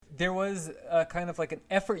there was a kind of like an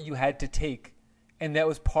effort you had to take, and that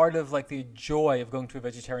was part of like the joy of going to a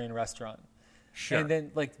vegetarian restaurant. Sure. And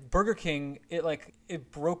then like Burger King,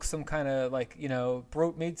 it broke some kind of like,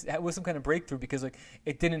 was some kind of breakthrough because like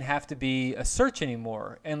it didn't have to be a search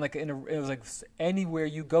anymore, and like it was like anywhere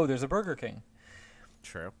you go, there's a Burger King.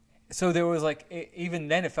 True. So there was like even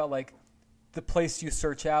then it felt like the place you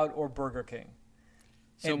search out or Burger King.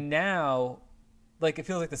 So, and now, like it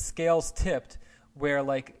feels like the scales tipped, where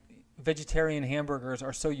like vegetarian hamburgers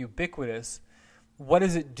are so ubiquitous. What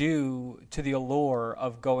does it do to the allure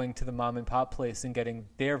of going to the mom and pop place and getting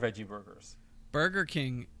their veggie burgers? Burger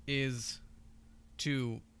King is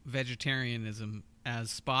to vegetarianism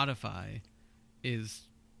as Spotify is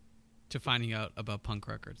to finding out about punk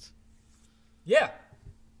records. Yeah.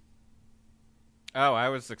 Oh, I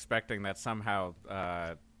was expecting that somehow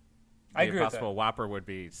I agree Impossible Whopper would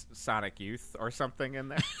be Sonic Youth or something in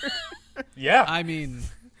there. Yeah. I mean,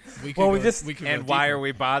 and why are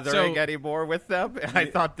we bothering anymore with them? I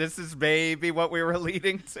thought this is maybe what we were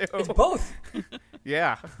leading to. It's both.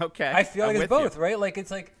 Yeah. Okay. I feel like it's both, right? Like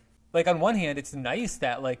it's like on one hand, it's nice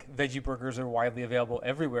that like veggie burgers are widely available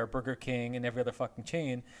everywhere, Burger King and every other fucking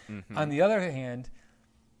chain. Mm-hmm. On the other hand,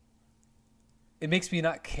 it makes me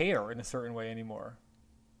not care in a certain way anymore.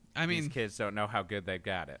 I mean, these kids don't know how good they've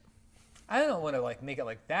got it. I don't want to like make it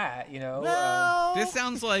like that, No. This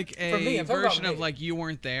sounds like a version of like you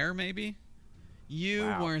weren't there, maybe. You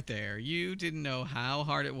weren't there. You didn't know how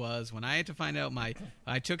hard it was when I had to find out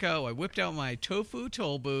I whipped out my tofu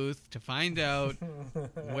toll booth to find out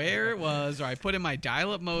where it was, or I put in my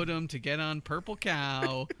dial-up modem to get on Purple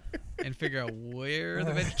Cow and figure out where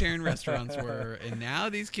the vegetarian restaurants were. And now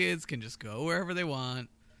these kids can just go wherever they want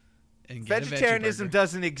and get Vegetarianism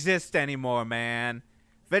doesn't exist anymore, man.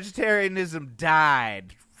 Vegetarianism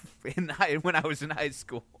died when I was in high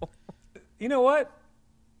school. You know what?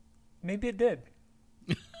 Maybe it did.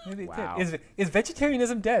 Maybe it did. Is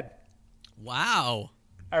vegetarianism dead? Wow.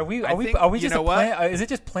 Are we just is it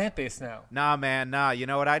just plant-based now? Nah, man, nah. You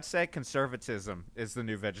know what I'd say? Conservatism is the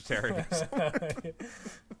new vegetarianism.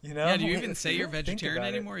 Yeah, do you even say you're vegetarian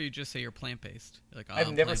anymore, or you just say you're plant-based? Like,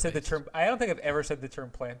 I've never said the term. I don't think I've ever said the term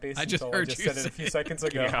plant-based. I just said it a few seconds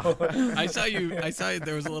ago. Yeah. I saw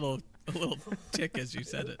there was a little tick as you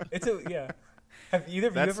said it. Have either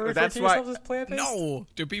of you ever referred to yourselves as plant-based? No.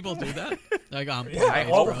 Do people do that? Like, I'm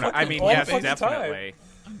plant-based. I mean, yes, definitely.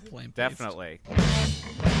 I'm plant-based. Definitely.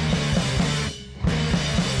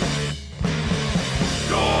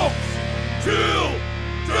 Till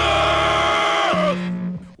death!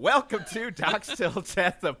 Welcome to Docs Till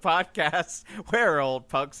Death, the podcast where old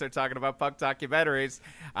punks are talking about punk documentaries.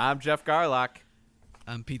 I'm Jeff Garlock.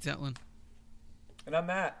 I'm Pete Zetlin. And I'm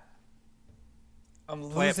Matt. I'm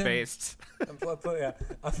plant-based. I'm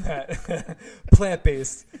Matt.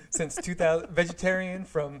 Plant-based since 2000. Vegetarian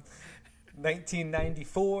from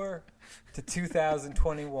 1994 to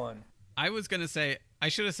 2021. I was going to say, I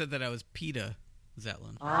should have said that I was PETA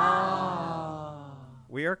Zetlin.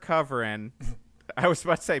 We are covering... I was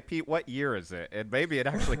about to say, Pete, what year is it? And maybe it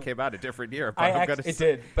actually came out a different year. But it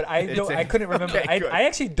did, but I couldn't remember. Okay, I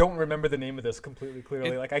actually don't remember the name of this completely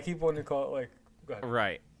clearly. Like I keep wanting to call it like. Go ahead.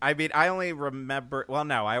 Right. I mean, I only remember. Well,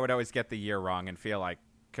 no, I would always get the year wrong and feel like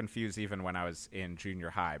confused even when I was in junior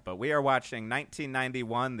high. But we are watching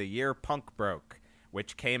 1991, the year punk broke,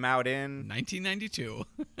 which came out in 1992.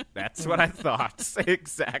 That's what I thought.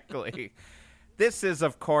 Exactly. This is,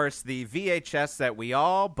 of course, the VHS that we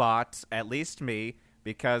all bought, at least me,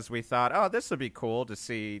 because we thought, oh, this would be cool to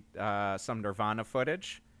see some Nirvana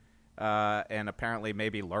footage and apparently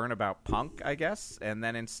maybe learn about punk, I guess. And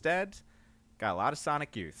then instead, got a lot of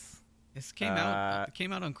Sonic Youth. This came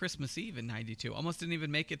out on Christmas Eve in 92. Almost didn't even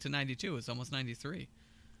make it to 92. It's almost 93.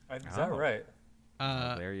 Is that right?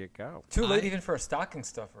 Well, there you go. Too late even for a stocking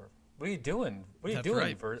stuffer. What are you doing? What are you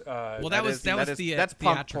doing? Right. That's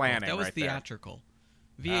punk planning. That was right theatrical.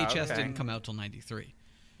 There. VHS didn't come out till 93.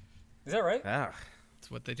 Is that right? That's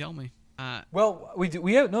what they tell me. Well,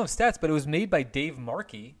 we have no stats, but it was made by Dave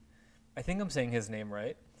Markey. I think I'm saying his name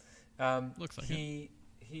right. Looks like I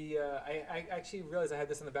actually realized I had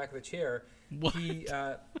this in the back of the chair. What?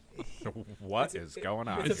 What is going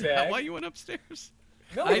on? Is that why you went upstairs?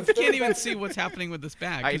 No, I can't even see what's happening with this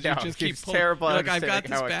bag. I know. You just keep pulling. Terrible. Like, I've got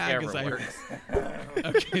this bag.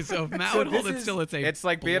 Okay, so if Matt would hold it still, it's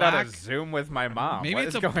like being on a Zoom with my mom. Maybe what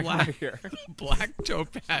it's is a going on here? black tote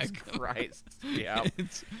bag. Christ. Yeah.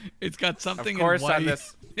 It's got something. Of course, in white. on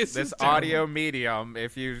this audio medium,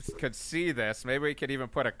 if you could see this, maybe we could even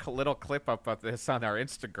put a little clip up of this on our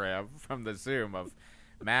Instagram from the Zoom of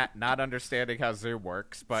Matt not understanding how Zoom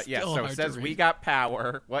works. But yeah, so it says we got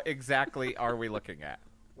power. What exactly are we looking at?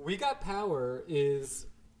 We Got Power is,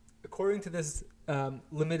 according to this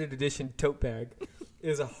limited edition tote bag,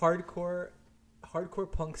 is a hardcore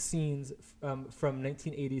punk scenes from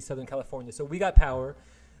 1980 Southern California. So We Got Power,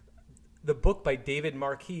 the book by David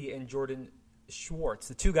Marquis and Jordan Schwartz,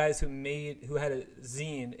 the two guys who had a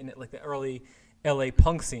zine in like the early LA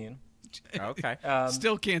punk scene. Okay.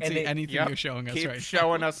 Still can't see anything you're showing us. Keep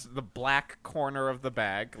showing us the black corner of the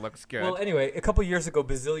bag. Looks good. Well, anyway, a couple years ago,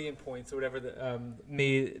 Bazillion Points or whatever,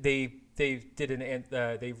 they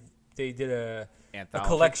did a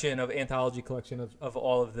anthology collection of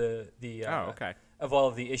all of of all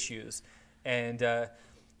of the issues, and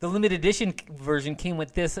the limited edition version came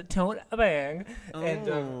with this tote bag.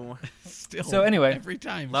 And still, so anyway, every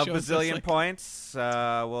time love Bazillion Points.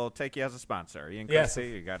 We'll take you as a sponsor. Ian Quincy,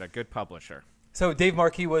 you got a good publisher. So Dave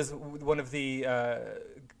Marquis was one of the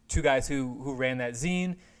two guys who ran that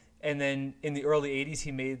zine. And then in the early 80s,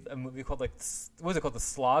 he made a movie called, what was it called? The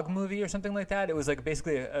Slog movie or something like that. It was like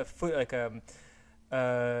basically a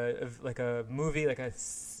movie, like a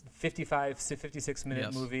 56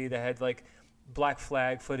 minute movie that had like Black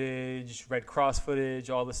Flag footage, Red Cross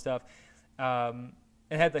footage, all this stuff. It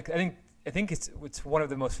had like, I think it's one of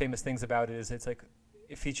the most famous things about it is it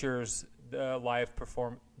features the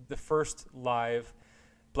first live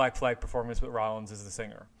Black Flag performance with Rollins as the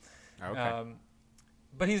singer. Okay.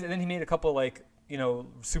 But then he made a couple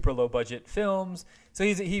super low budget films. So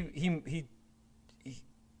he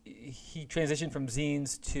transitioned from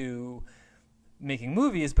zines to making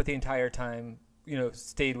movies, but the entire time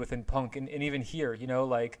stayed within punk. And even here,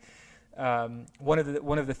 one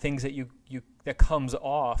of the things that that comes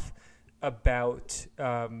off about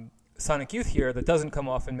Sonic Youth here that doesn't come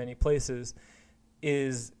off in many places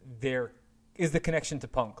is the connection to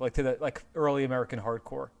punk, to the early American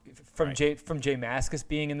hardcore, from Jay Mascis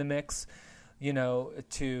being in the mix,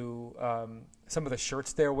 to some of the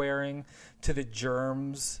shirts they're wearing, to the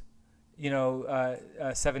Germs,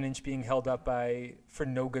 7-inch being held up for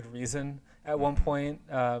no good reason at one point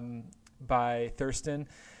by Thurston.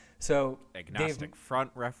 So Agnostic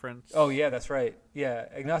Front reference. Oh yeah, that's right. Yeah,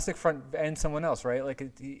 Agnostic Front and someone else, right?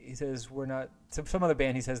 He says we're not some other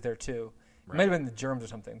band. He says there too. Right. It might have been the Germs or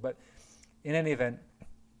something, but. In any event,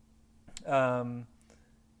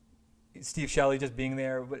 Steve Shelley just being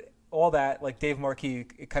there, but all that, Dave Marquis,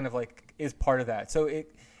 it kind of is part of that. So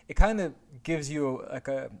it kind of gives you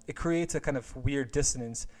it creates a kind of weird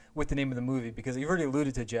dissonance with the name of the movie, because you've already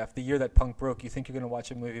alluded to, Jeff, the year that punk broke, you think you're going to watch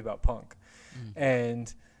a movie about punk.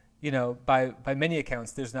 And, by many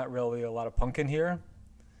accounts, there's not really a lot of punk in here.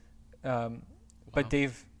 But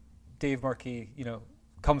Dave Marquis,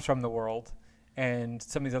 comes from the world. And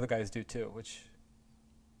some of these other guys do too,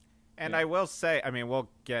 And I will say, we'll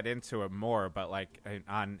get into it more, but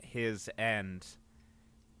on his end,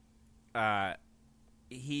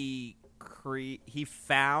 he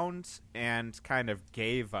found and kind of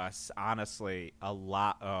gave us, honestly, a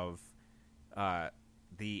lot of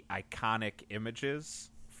the iconic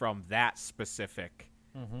images from that specific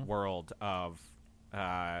world of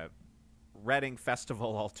Reading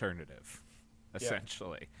Festival alternative,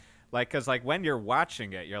 essentially. Yeah. Because when you're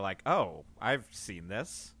watching it, you're like, oh, I've seen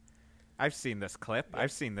this. I've seen this clip. Yep.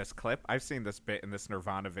 I've seen this clip. I've seen this bit in this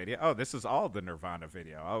Nirvana video. Oh, this is all the Nirvana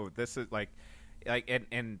video. Oh, this is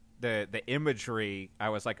and the imagery, I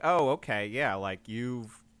was like, oh, okay, yeah,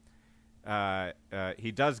 you've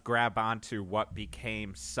he does grab onto what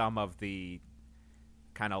became some of the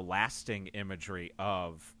kind of lasting imagery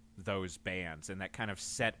of those bands, and that kind of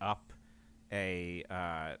set up a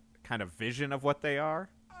kind of vision of what they are.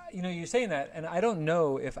 You're saying that, and I don't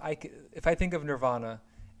know if I think of Nirvana,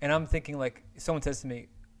 and I'm thinking someone says to me,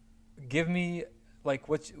 "Give me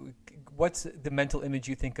what's the mental image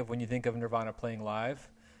you think of when you think of Nirvana playing live?"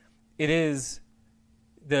 It is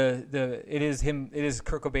it is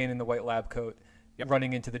Kurt Cobain in the white lab coat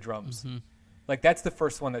running into the drums. Mm-hmm. That's the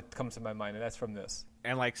first one that comes to my mind, and that's from this.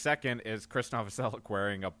 And second is Chris Novoselic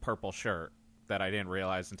wearing a purple shirt that I didn't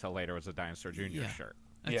realize until later was a Dinosaur Jr. shirt.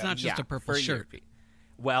 It's not just a purple shirt.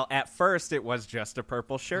 Well, at first it was just a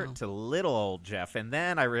purple shirt to little old Jeff, and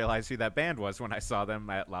then I realized who that band was when I saw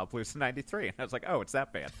them at Lollapalooza '93, and I was like, "Oh, it's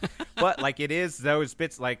that band." But it is those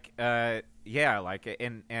bits, we'll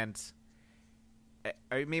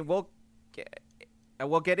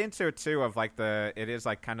get into it too. Of it is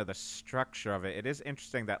kind of the structure of it. It is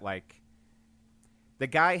interesting that the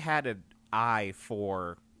guy had an eye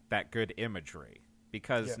for that good imagery,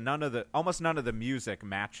 because almost none of the music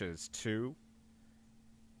matches to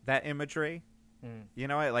that imagery.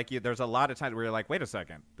 There's a lot of times where you're like, wait a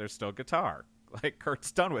second, there's still guitar.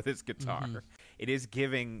 Kurt's done with his guitar. Mm-hmm. It is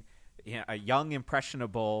giving a young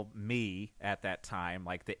impressionable me at that time,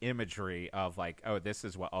 like the imagery of like, oh, this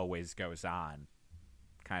is what always goes on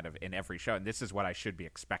kind of in every show, and this is what I should be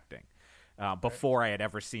expecting before I had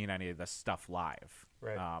ever seen any of this stuff live.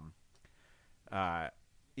 Right.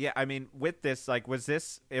 Yeah, I mean, with this, like, was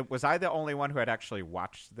I the only one who had actually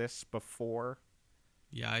watched this before?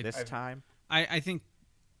 Yeah, time. I think,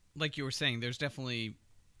 like you were saying, there's definitely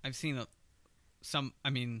I've seen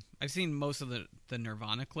I've seen most of the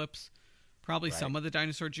Nirvana clips, probably some of the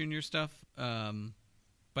Dinosaur Jr. stuff,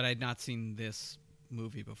 but I'd not seen this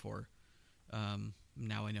movie before.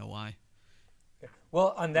 Now I know why.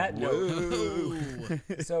 Well, on that note,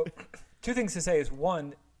 so 2 things to say is,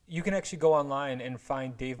 one, you can actually go online and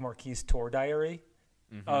find Dave Marquis' tour diary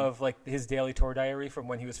of like his daily tour diary from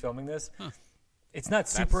when he was filming this. Huh. It's not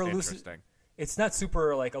super It's not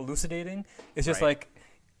super like elucidating. It's just like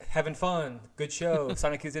having fun, good show.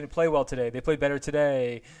 Sonic Youth didn't play well today. They played better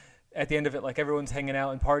today. At the end of it, like everyone's hanging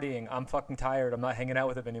out and partying. I'm fucking tired. I'm not hanging out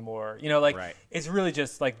with them anymore. You know, like it's really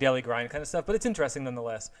just like daily grind kind of stuff. But it's interesting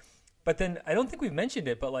nonetheless. But then I don't think we've mentioned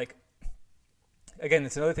it, but like again,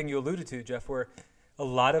 it's another thing you alluded to, Jeff, where a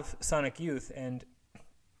lot of Sonic Youth, and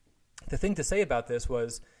the thing to say about this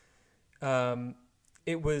was,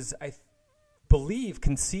 it was I believe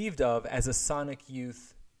conceived of as a Sonic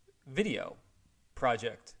Youth video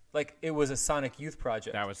project. Like it was a Sonic Youth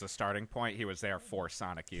project. That was the starting point. He was there for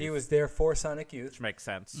Sonic Youth. He was there for Sonic Youth, which makes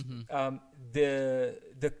sense. Mm-hmm. The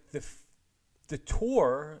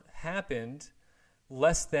tour happened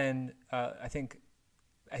less than I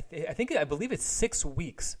believe it's 6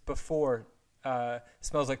 weeks before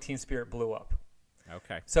Smells Like Teen Spirit blew up.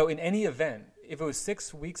 Okay. So in any event, if it was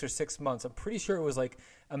 6 weeks or 6 months, I'm pretty sure it was like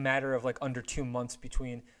a matter of like under 2 months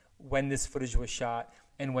between when this footage was shot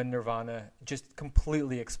and when Nirvana just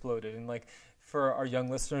completely exploded. And like for our young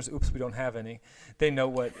listeners, oops, we don't have any. They know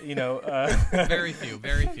what, you know. Very few.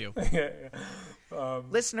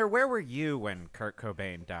 Listener, where were you when Kurt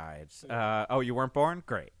Cobain died? Oh, you weren't born?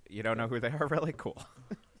 Great. You don't know who they are? Really cool.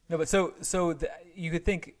 No, but you could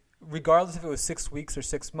think, regardless if it was 6 weeks or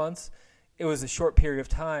 6 months, it was a short period of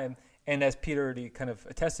time. And as Peter already kind of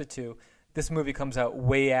attested to, this movie comes out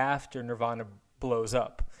way after Nirvana blows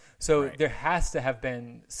up. So there has to have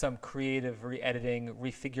been some creative re-editing,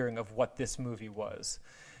 refiguring of what this movie was,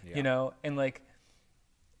 you know? And like,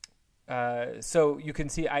 so you can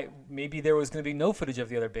see maybe there was going to be no footage of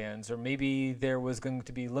the other bands, or maybe there was going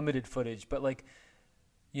to be limited footage. But like,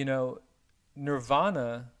 you know,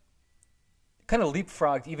 Nirvana kind of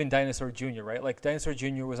leapfrogged even Dinosaur Jr., right? Like Dinosaur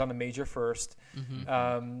Jr. was on a major first.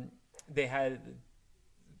 Mm-hmm.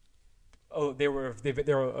 They were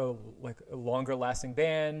like a longer lasting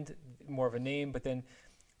band, more of a name. But then,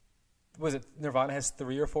 was it Nirvana has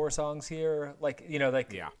 3 or 4 songs here? Like, you know,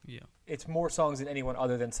 like it's more songs than anyone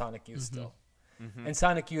other than Sonic Youth still. Mm-hmm. And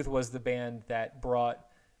Sonic Youth was the band that brought,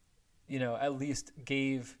 you know, at least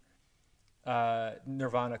gave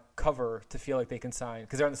Nirvana cover to feel like they can sign,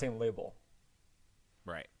 because they're on the same label.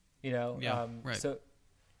 Right. You know? Right. So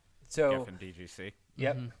Geffen DGC.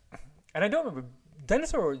 Yep. Mm-hmm. And I don't remember,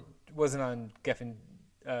 Dinosaur wasn't on Geffen,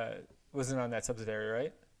 wasn't on that subsidiary,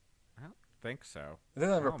 right? I don't think so.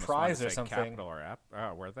 They're on Reprise or something. Capital or App.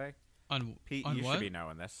 Oh, were they? Pete, you what? should be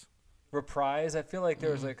knowing this. Reprise. I feel like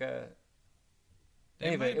there was like a.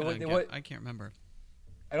 Anyway, I can't remember.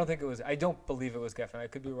 I don't think it was. I don't believe it was Geffen. I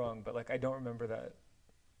could be wrong, but like I don't remember that.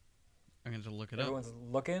 I'm going to look it Everyone's up.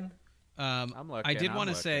 looking. I'm looking. I did want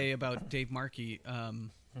to say about Dave Markey,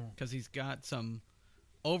 because he's got some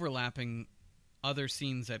overlapping other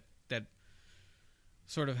scenes that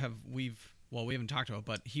sort of we haven't talked about,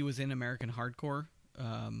 but he was in American Hardcore,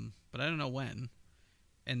 but I don't know when.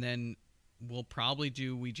 And then we'll probably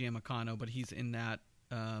do We Jam Econo, but he's in that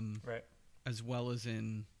right, as well as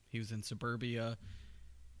he was in Suburbia.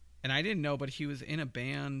 And I didn't know, but he was in a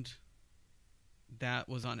band that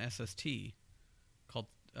was on SST called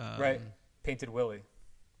right, Painted Willie.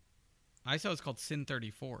 I saw it's called Sin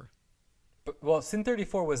 34. But, Sin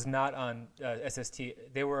 34 was not on SST.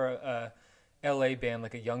 They were a LA band,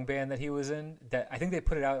 like a young band that he was in. That I think they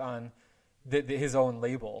put it out on his own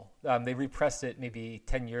label. They repressed it maybe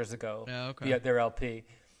 10 years ago. Yeah, okay. Their LP.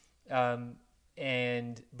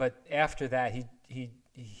 But after that, he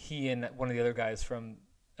and one of the other guys from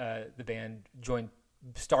the band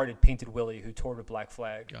started Painted Willie, who toured with Black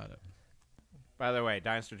Flag. Got it. By the way,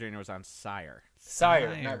 Dinosaur Jr. was on Sire.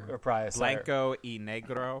 Sire, not Reprise. Blanco y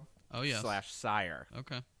Negro. Oh, yes. / Sire.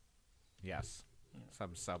 Okay. Yes.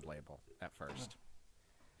 Some sub-label at first.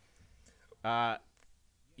 Yeah,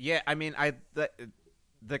 I mean,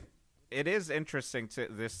 it is interesting to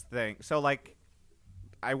this thing. So, like,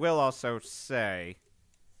 I will also say,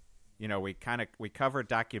 we covered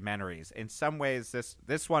documentaries. In some ways,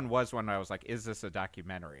 this one was one I was like, is this a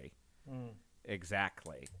documentary?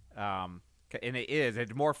 Exactly. And it is.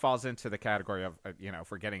 It more falls into the category of,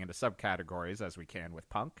 if we're getting into subcategories as we can with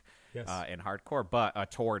punk and hardcore, but a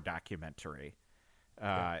tour documentary.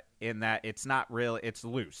 In that it's not really, it's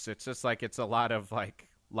loose. It's just like, it's a lot of like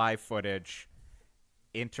live footage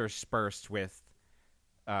interspersed with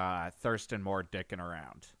Thurston Moore dicking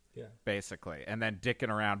around. Yeah. Basically. And then dicking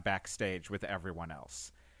around backstage with everyone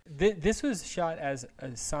else. This was shot as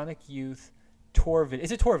a Sonic Youth tour video.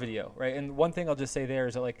 It's a tour video, right? And one thing I'll just say there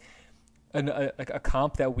is that like a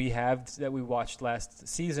comp that we watched last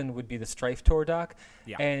season would be the Strife tour doc.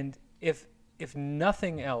 Yeah. And if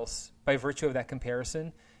nothing else, by virtue of that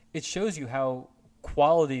comparison, it shows you how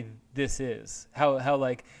quality this is. How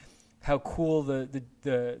cool the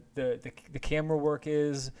camera work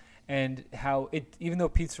is, and how it, even though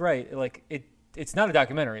Pete's right, like it's not a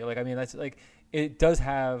documentary. Like, I mean, that's like, it does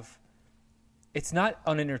have, it's not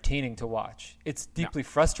unentertaining to watch. It's deeply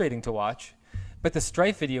frustrating to watch. But the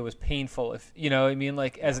Strife video was painful. If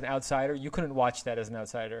like as an outsider, you couldn't watch that as an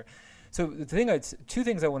outsider. So two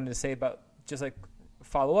things I wanted to say about, just like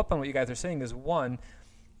follow up on what you guys are saying, is one,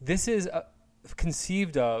 this is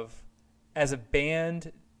conceived of as a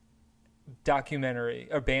band documentary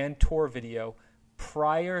or band tour video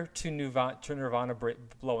prior to Nirvana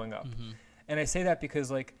blowing up. Mm-hmm. And I say that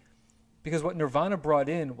because what Nirvana brought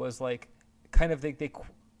in was like kind of they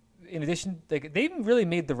in addition, like, they really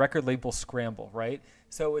made the record label scramble, right?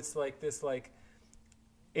 So it's like this like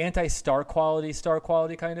anti-star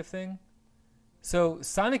quality kind of thing. So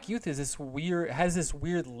Sonic Youth has this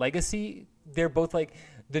weird legacy. They're both like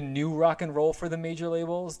the new rock and roll for the major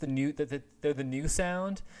labels, they're the new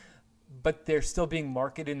sound, but they're still being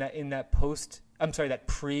marketed in that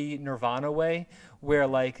pre-Nirvana way, where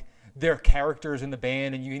like they're characters in the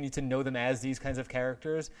band and you need to know them as these kinds of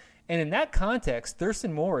characters. And in that context,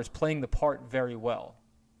 Thurston Moore is playing the part very well,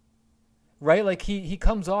 right? Like he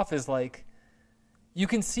comes off as like, you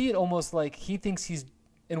can see it almost like he thinks he's,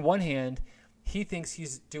 in one hand, he thinks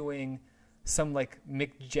he's doing some like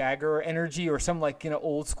Mick Jagger energy or some like,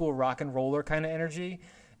 old school rock and roller kind of energy.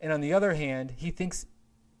 And on the other hand, he thinks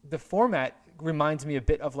the format reminds me a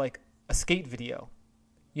bit of like a skate video,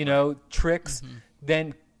 tricks,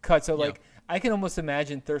 then cut. So like, I can almost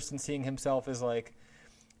imagine Thurston seeing himself as like,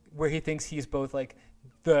 where he thinks he's both like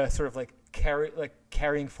the sort of like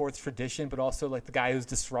carrying forth tradition, but also like the guy who's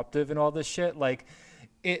disruptive and all this shit. Like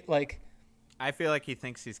it, like, I feel like he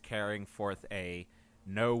thinks he's carrying forth a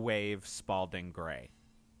no wave Spalding Gray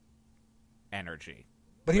energy.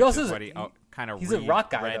 But he also he's a rock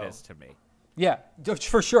guy though. Is to me. Yeah,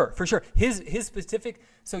 for sure. His specific.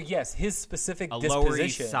 So yes, his specific a disposition. Lower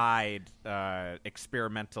East Side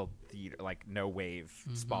experimental theater, like no wave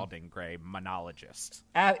Spalding Gray monologist.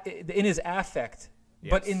 In his affect,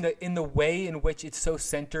 yes. But in the way in which it's so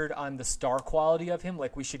centered on the star quality of him,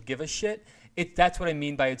 like we should give a shit. That's what I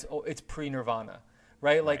mean by it's pre-Nirvana,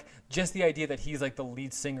 right? Like just the idea that he's like the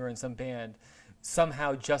lead singer in some band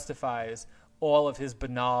somehow justifies all of his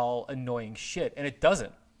banal, annoying shit, and it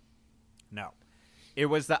doesn't. No. It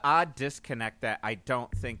was the odd disconnect that I don't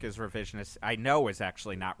think is revisionist. I know is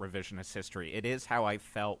actually not revisionist history. It is how I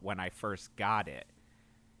felt when I first got it,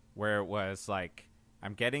 where it was like,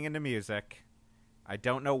 I'm getting into music. I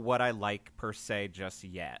don't know what I like per se just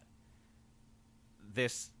yet.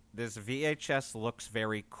 This VHS looks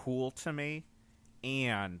very cool to me,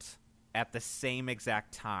 and at the same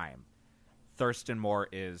exact time, Thurston Moore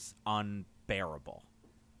is unbearable.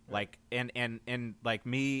 Like and like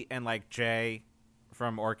me and like Jay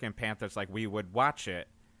from Orchid Panthers, like we would watch it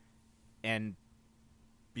and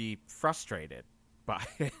be frustrated by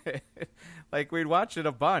it. Like we'd watch it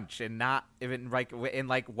a bunch and not even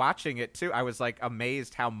like watching it too. I was like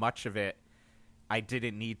amazed how much of it I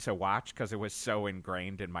didn't need to watch because it was so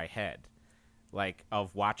ingrained in my head, like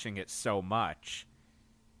of watching it so much.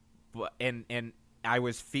 But and I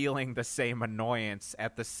was feeling the same annoyance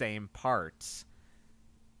at the same parts.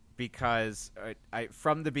 Because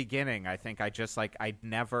from the beginning, I think I'd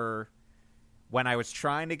never, when I was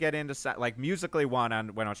trying to get into, like musically when I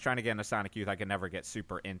was trying to get into Sonic Youth, I could never get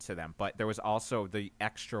super into them. But there was also the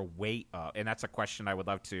extra weight of, and that's a question I would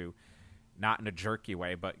love to, not in a jerky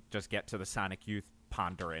way, but just get to the Sonic Youth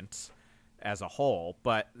ponderance as a whole.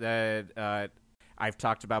 But I've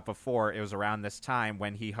talked about before, it was around this time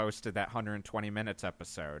when he hosted that 120 Minutes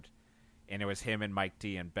episode, and it was him and Mike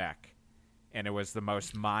D and Beck. And it was the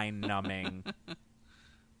most mind-numbing,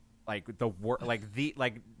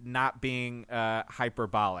 not being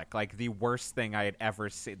hyperbolic, like the worst thing I had ever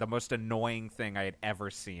seen, the most annoying thing I had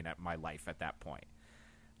ever seen at my life at that point.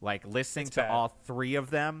 Like, listening to all three of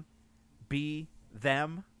them be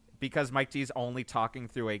them, because Mike D's only talking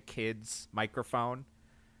through a kid's microphone,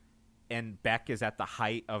 and Beck is at the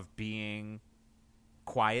height of being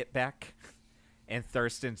quiet Beck, and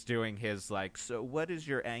Thurston's doing his, like, so what is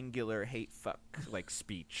your angular hate fuck, like,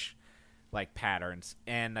 speech, like, patterns.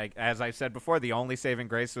 And, like, as I said before, the only saving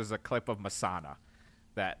grace was a clip of Masana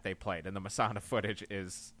that they played, and the Masana footage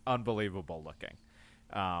is unbelievable looking.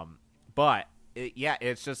 But,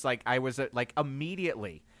 it's just, like, I was, like,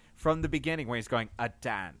 immediately from the beginning when he's going, a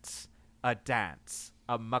dance,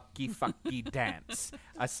 a mucky fucky dance,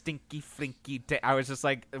 a stinky flinky dance. I was just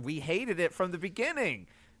like, we hated it from the beginning.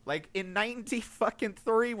 Like, in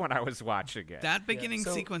 93 when I was watching it. That beginning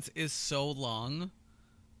sequence is so long.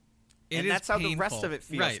 And that's how the rest of it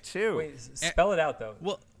feels, too. Wait, spell it out, though.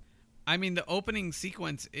 Well, I mean, the opening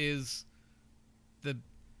sequence is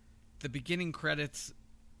the beginning credits.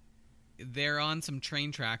 They're on some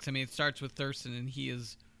train tracks. I mean, it starts with Thurston, and he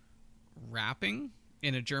is rapping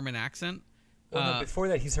in a German accent. Well, no, before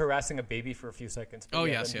that, he's harassing a baby for a few seconds. But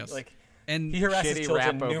yes. Like, and he harasses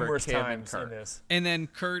children numerous times in this. And then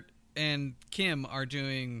Kurt and Kim are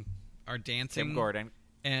dancing. Kim Gordon.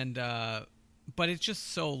 And but it's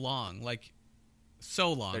just so long, like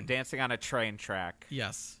so long. They're dancing on a train track.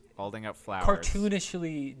 Yes. Holding up flowers.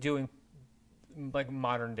 Cartoonishly doing like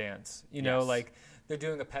modern dance. You know, like they're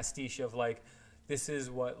doing a pastiche of like, this is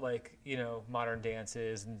what, like, you know, modern dance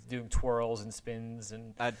is, and doing twirls and spins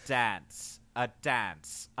and a dance,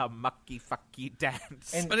 a mucky fucky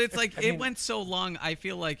dance. But it's like it went so long. I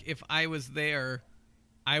feel like if I was there,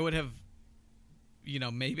 I would have, you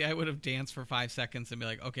know, maybe I would have danced for 5 seconds and be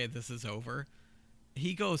like, okay, this is over.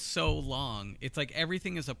 He goes so long. It's like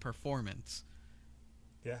everything is a performance.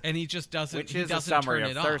 Yeah. And he just doesn't. Which he is doesn't a summary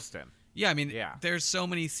turn of it Thurston. off. Yeah, I mean, there's so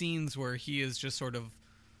many scenes where he is just sort of,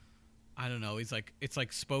 I don't know. He's like, it's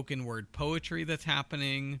like spoken word poetry that's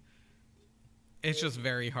happening. It's just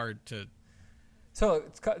very hard to. So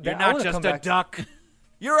you're not just a duck.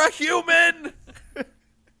 You're a human.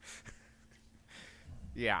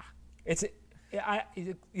 Yeah. I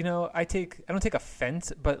don't take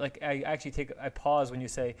offense, but like I pause when you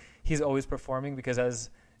say he's always performing, because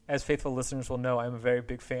as faithful listeners will know, I'm a very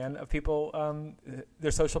big fan of people.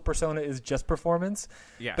 Their social persona is just performance.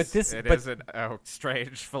 Yes, but is a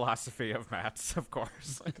strange philosophy of Matt's, of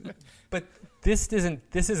course. But this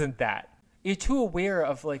isn't that. You're too aware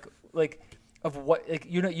of like of what, like,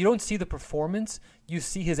 you don't see the performance, you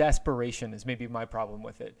see his aspiration is maybe my problem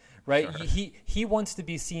with it, right? Sure. He wants to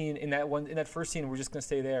be seen in that first scene. We're just gonna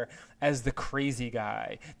stay there as the crazy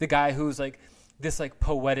guy, the guy who's like this like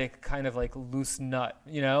poetic kind of like loose nut,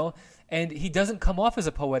 you know, and he doesn't come off as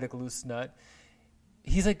a poetic loose nut.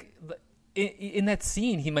 He's like, in that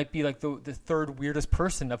scene, he might be like the third weirdest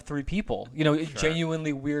person of three people, you know, a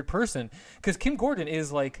genuinely weird person, because Kim Gordon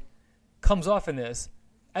is like, comes off in this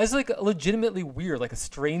as like legitimately weird, like a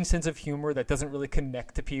strange sense of humor that doesn't really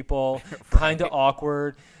connect to people, kind of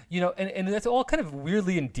awkward, you know, and that's all kind of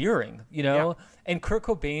weirdly endearing, you know. Yeah. And Kurt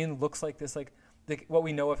Cobain looks like this, like what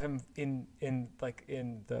we know of him in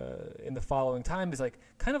the following time is like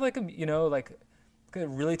kind of like a, you know, like a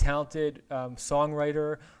really talented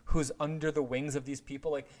songwriter who's under the wings of these people.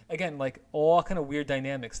 Like, again, like all kind of weird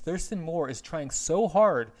dynamics. Thurston Moore is trying so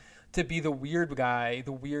hard to be the weird guy,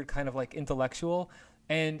 the weird kind of like intellectual,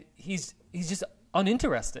 and he's just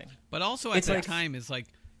uninteresting. But also at that time is like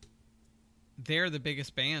they're the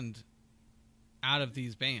biggest band out of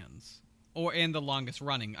these bands, and the longest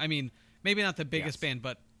running. I mean, maybe not the biggest band,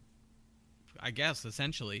 but I guess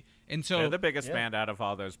essentially. And so they're the biggest band out of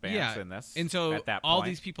all those bands in this. And so at that all point,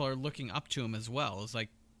 these people are looking up to him as well. It's like,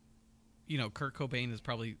 you know, Kurt Cobain is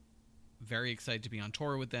probably very excited to be on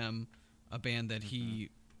tour with them, a band that he,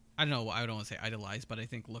 I don't know, I don't want to say idolized, but I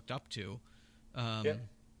think looked up to.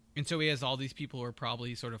 And so he has all these people who are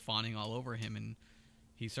probably sort of fawning all over him, and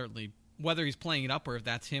he certainly, whether he's playing it up or if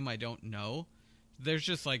that's him, I don't know. There's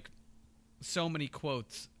just like so many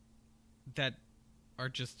quotes that are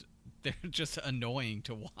just, they're just annoying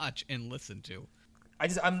to watch and listen to.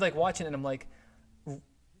 I'm like watching it and I'm like,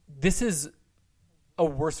 this is a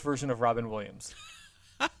worse version of Robin Williams.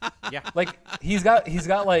 Yeah. Like he's got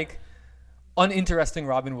like uninteresting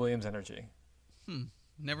Robin Williams energy.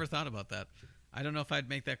 Never thought about that. I don't know if I'd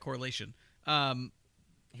make that correlation.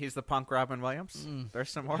 He's the punk Robin Williams. There's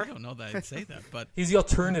some more. I don't know that I'd say that, but he's the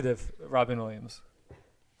alternative Robin Williams.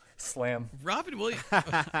 Slam. Robin Williams.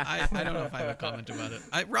 I don't know if I have a comment about it.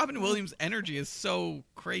 Robin Williams' energy is so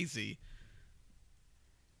crazy.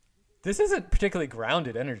 This isn't particularly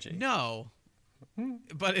grounded energy. No.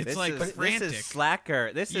 But it's frantic. This is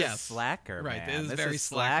slacker. This is slacker, right? Man. This is this very is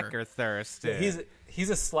slacker Thurston. He's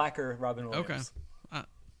a slacker, Robin Williams.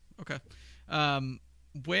 Okay.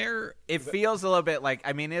 Where it feels a little bit like,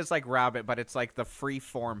 I mean, it's like Robin, but it's like the free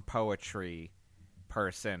form poetry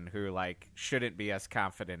person who like shouldn't be as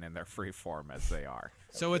confident in their free form as they are.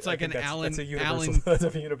 So it's like an Allen,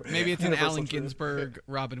 maybe it's an Allen Ginsberg,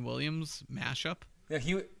 Robin Williams mashup. No,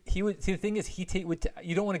 he would. See, the thing is, you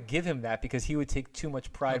don't want to give him that because he would take too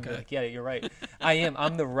much pride. Okay. And be like, yeah, you're right.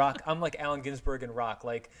 I'm the Rock. I'm like Allen Ginsberg and Rock.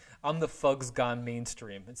 Like I'm the Fugs gone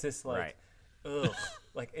mainstream. It's just like, right. Ugh.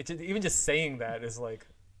 Like even just saying that is like.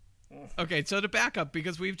 Okay, so to back up,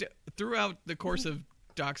 because throughout the course of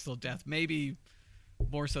Docs Till Death, maybe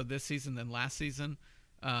more so this season than last season,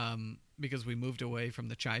 because we moved away from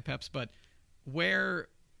the Chai Peps, but where.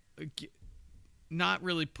 Not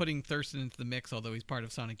really putting Thurston into the mix, although he's part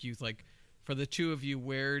of Sonic Youth. Like, for the two of you,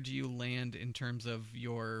 where do you land in terms of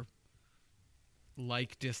your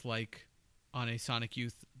dislike on a Sonic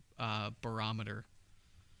Youth barometer?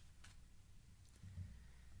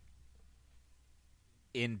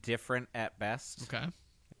 Indifferent at best. Okay.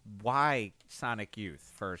 Why Sonic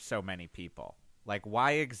Youth for so many people? Like,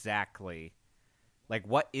 why exactly? Like,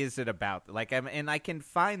 what is it about? Like, and I can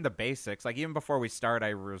find the basics. Like, even before we start,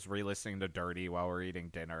 I was re-listening to Dirty while we're eating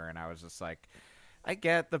dinner, and I was just like, I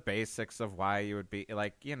get the basics of why you would be,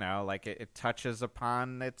 like, you know, like, it touches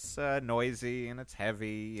upon, it's noisy, and it's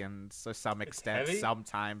heavy, and to some extent,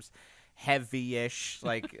 sometimes heavy-ish.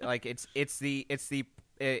 Like it's the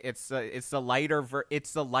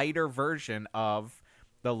lighter version of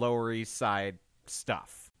the Lower East Side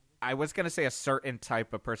stuff. I was going to say a certain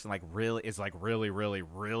type of person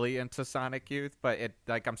really into Sonic Youth, but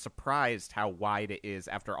I'm surprised how wide it is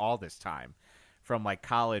after all this time from like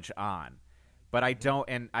college on. But I don't,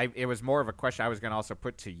 and it was more of a question I was going to also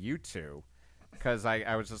put to you two, because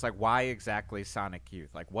I was just like, why exactly Sonic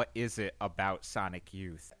Youth? Like, what is it about Sonic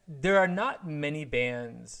Youth? There are not many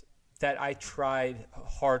bands that I tried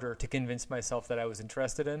harder to convince myself that I was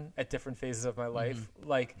interested in at different phases of my life. Mm-hmm.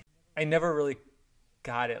 Like, I never really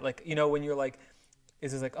got it. Like, you know, when you're like,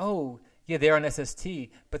 is it like, oh yeah, they're on SST,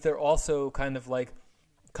 but they're also kind of like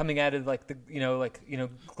coming out of like the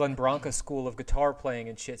Glenn Branca school of guitar playing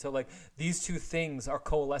and shit. So like these two things are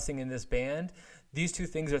coalescing in this band. These two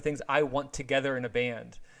things are things I want together in a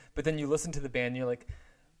band. But then you listen to the band and you're like,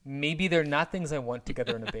 maybe they're not things I want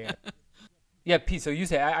together in a band. Yeah, Pete, so you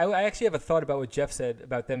say, I actually have a thought about what Jeff said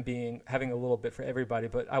about them having a little bit for everybody,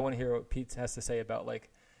 but I want to hear what Pete has to say about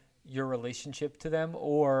like your relationship to them.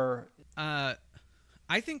 Or I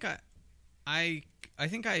think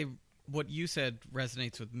what you said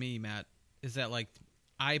resonates with me, Matt, is that like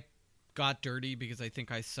I got Dirty because I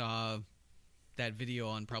think I saw that video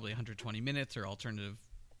on probably 120 Minutes or Alternative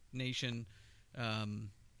Nation,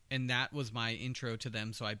 and that was my intro to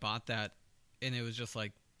them, so I bought that, and it was just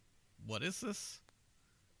like, what is this?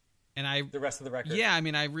 And the rest of the record. Yeah, I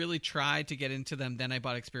mean, I really tried to get into them. Then I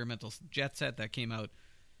bought Experimental Jet Set that came out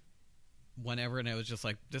whenever, and I was just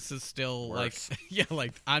like, this is still worse. Like, yeah,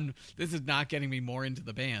 like this is not getting me more into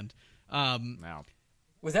the band. No.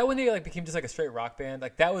 Was that when they like became just like a straight rock band?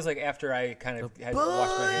 Like that was like after I kind of had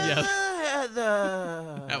washed my hands.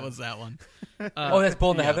 Yeah. That was that one. Oh, that's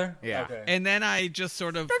Bull in the Heather? Yeah. Okay. And then I just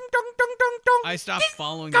sort of I stopped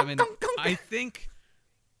following them, and I think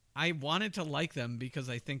I wanted to like them because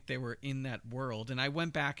I think they were in that world. And I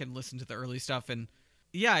went back and listened to the early stuff, and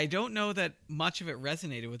yeah, I don't know that much of it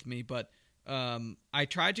resonated with me, but I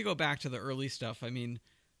tried to go back to the early stuff. I mean,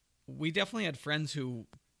 we definitely had friends who,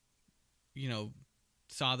 you know,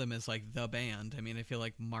 saw them as like the band. I mean, I feel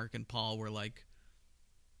like Mark and Paul were like,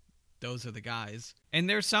 those are the guys. And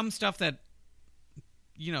there's some stuff that,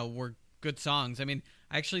 you know, were good songs. I mean,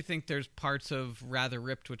 I actually think there's parts of Rather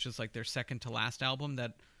Ripped, which is like their second to last album,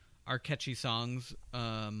 that are catchy songs.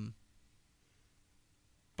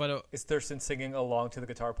 But is Thurston singing along to the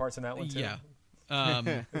guitar parts in that one too? Yeah.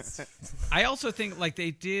 I also think like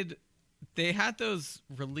they had those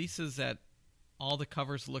releases that all the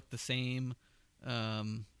covers looked the same.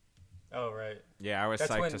 Oh right. Yeah, I was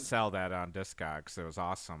psyched to sell that on Discogs. It was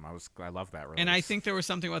awesome. I love that release. And I think there was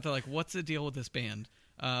something about like, what's the deal with this band?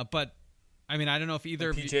 But I mean, I don't know if either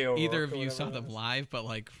of you saw them live, but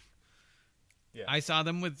like, yeah. I saw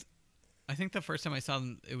them with. I think the first time I saw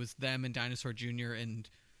them, it was them and Dinosaur Jr. and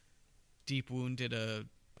Deep Wound did a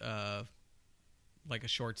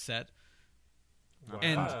short set. Wow.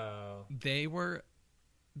 And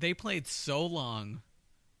they played so long,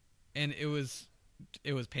 and it was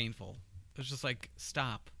painful. It was just like,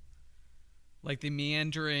 stop. Like the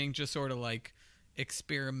meandering, just sort of like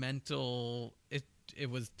experimental. It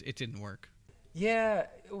didn't work. Yeah,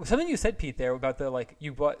 something you said, Pete, there about the like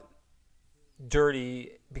you bought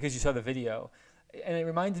Dirty because you saw the video, and it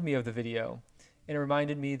reminded me of the video, and it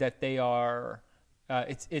reminded me that they are,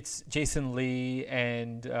 it's Jason Lee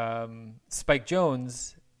and Spike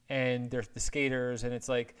Jonze, and they're the skaters, and it's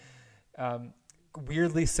like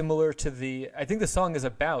weirdly similar to I think the song is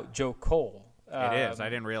about Joe Cole. It is. I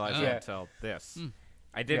didn't realize that until this.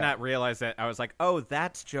 I did not realize that. I was like, oh,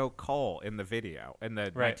 that's Joe Cole in the video, in the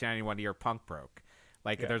 1991 year Punk broke.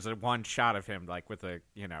 Like, there's one shot of him, like, with a,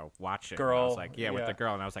 watching. Girl. I was like, with the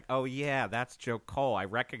girl. And I was like, oh, yeah, that's Joe Cole. I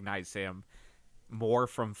recognize him more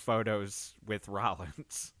from photos with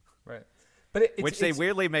Rollins. Right. But which they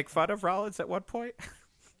weirdly make fun of Rollins at one point.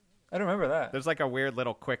 I don't remember that. There's, like, a weird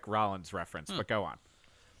little quick Rollins reference, but go on.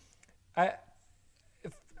 I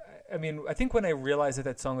mean, I think when I realized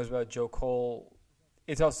that song was about Joe Cole,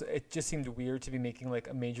 it just seemed weird to be making, like,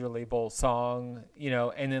 a major label song,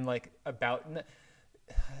 and then, like,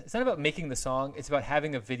 it's not about making the song. It's about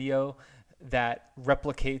having a video that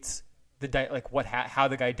replicates how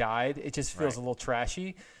the guy died. It just feels a little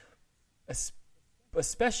trashy,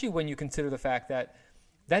 especially when you consider the fact that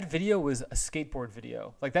video was a skateboard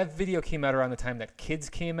video. Like, that video came out around the time that Kids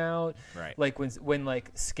came out. Right. Like when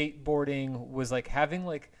like skateboarding was like having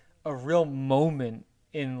like a real moment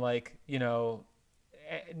in like,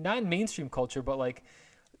 not in mainstream culture, but like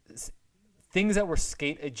things that were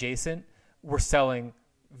skate adjacent were selling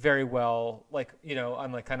very well, like,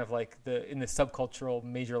 on like kind of like in the subcultural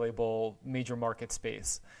major label, major market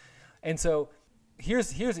space. And so here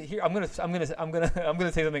I'm gonna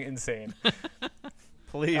say something insane.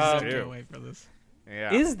 Please do. Can't wait for this.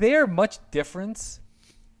 Yeah. Is there much difference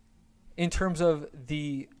in terms of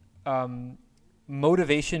the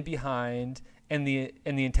motivation behind and the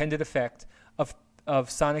intended effect of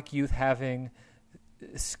Sonic Youth having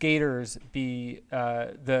skaters be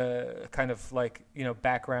the kind of like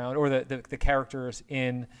background or the characters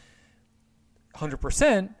in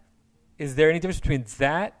 100%? Is there any difference between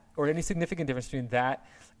that, or any significant difference between that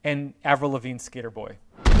and Avril Lavigne's Skater Boy?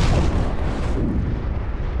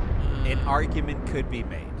 An argument could be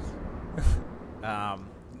made. No,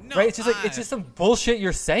 right? It's just like it's just some bullshit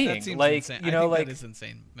you're saying. That seems like insane. I think that is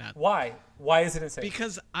insane, Matt. Why? Why is it insane?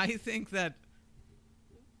 Because I think that.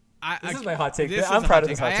 This is my hot take. I'm proud of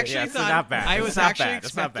this hot take. I actually thought not bad. I was actually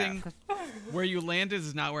It's not bad. expecting where you landed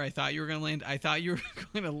is not where I thought you were going to land. I thought you were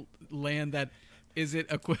going to land that is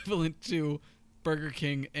it equivalent to Burger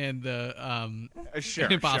King and the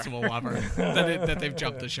Impossible Whopper that they've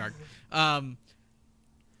jumped the shark.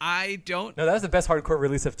 I don't. No, that was the best hardcore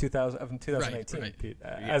release of 2018, right. Pete.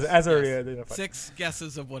 Yes. As already identified. 6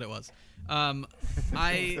 guesses of what it was.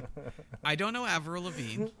 I don't know Avril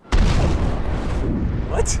Lavigne.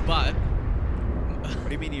 What? But what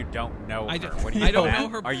do you mean you don't know her? What I don't know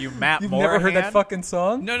her. Are you Matt You've Morahan? never heard that fucking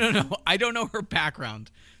song? No. I don't know her background.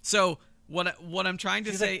 So what I'm trying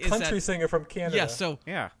to say is that country is singer from Canada. Yeah. So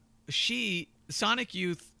yeah, Sonic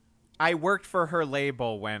Youth. I worked for her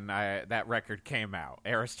label when that record came out,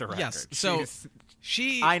 Arista Records. Yes. So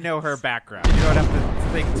I know her background. You don't have to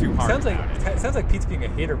think too hard. Sounds like Pete's being a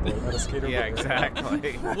hater boy, not a skater boy. Yeah,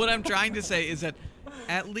 exactly. What I'm trying to say is that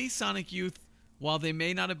at least Sonic Youth, while they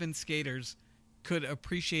may not have been skaters, could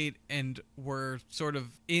appreciate and were sort of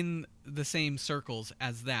in the same circles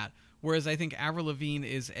as that. Whereas I think Avril Lavigne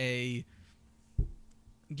is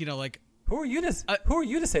like. Who are you to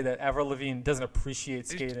say that Avril Lavigne doesn't appreciate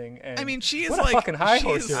skating? And I mean, she is what a like fucking high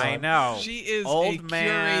horse you're on. I know. She is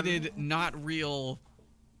curated, not real.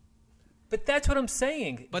 But that's what I'm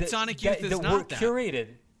saying. But Sonic Youth is not that. Curated.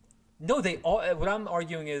 No, they all. What I'm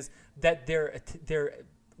arguing is that they're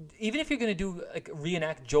even if you're going to do like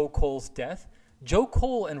reenact Joe Cole's death, Joe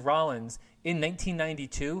Cole and Rollins in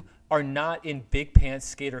 1992 are not in big pants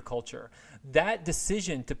skater culture. That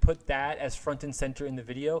decision to put that as front and center in the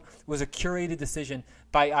video was a curated decision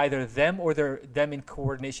by either them or them in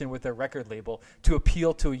coordination with their record label to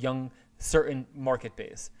appeal to a young certain market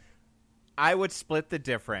base. I would split the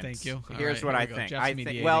difference. Thank you. Here's what I think.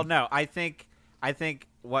 I think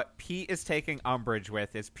what Pete is taking umbrage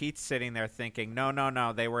with is Pete's sitting there thinking,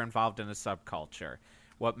 no, they were involved in a subculture.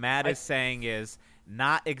 What Matt is saying is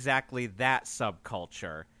not exactly that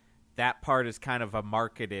subculture. That part is kind of a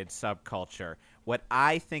marketed subculture. What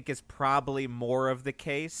I think is probably more of the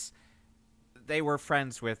case, they were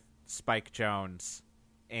friends with Spike Jonze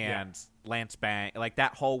and Lance Bang, like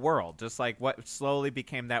that whole world, just like what slowly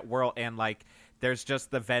became that world, and like there's just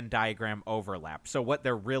the Venn diagram overlap. So what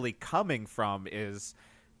they're really coming from is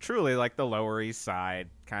truly like the Lower East Side,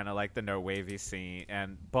 kind of like the no wavy scene,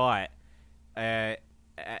 but at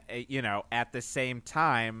the same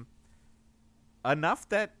time, enough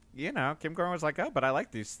that Kim Gordon was like, oh, but I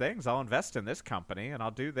like these things. I'll invest in this company and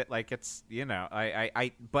I'll do that. Like it's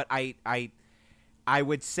I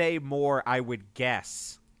would say more. I would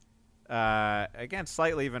guess. Again,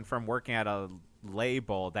 slightly even from working at a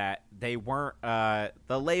label, that they weren't. The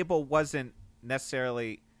label wasn't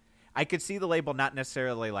necessarily. I could see the label not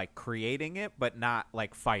necessarily like creating it, but not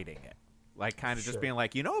like fighting it. Like kind of just being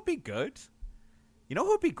like, you know, it'd be good. You know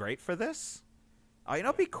who'd be great for this? Oh, you know,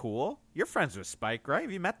 it'd be cool. You're friends with Spike, right?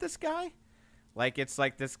 Have you met this guy? Like, it's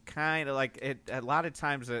like this kind of like it. A lot of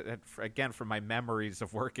times, again, from my memories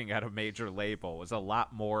of working at a major label, was a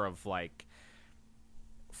lot more of like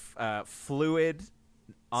fluid,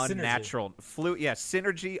 unnatural,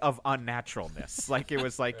 synergy of unnaturalness. Like it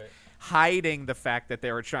was like right. hiding the fact that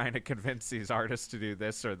they were trying to convince these artists to do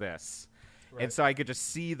this or this, right. And so I could just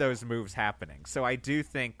see those moves happening. So I do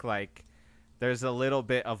think like. There's a little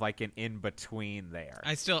bit of like an in between there.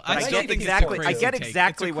 I still think exactly. I get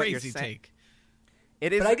exactly what you're saying. Take.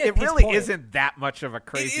 It is. It really isn't that much of a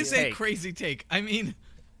crazy. It is take. A crazy take. I mean,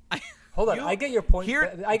 hold on. I get your point.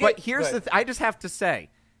 But here's the. I just have to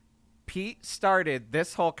say, Pete started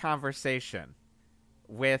this whole conversation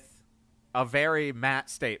with a very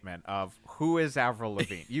Matt statement of who is Avril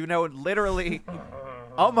Lavigne. You know, literally,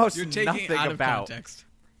 almost you're taking nothing out of about. Context.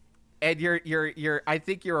 And you're. I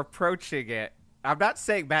think you're approaching it. I'm not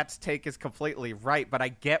saying Matt's take is completely right, but I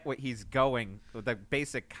get what he's going. The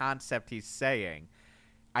basic concept he's saying.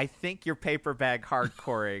 I think you're paper bag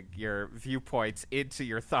hardcoring your viewpoints into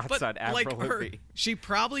your thoughts on Avril Lavigne. She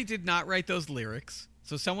probably did not write those lyrics,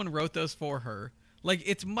 so someone wrote those for her. Like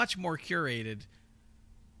it's much more curated.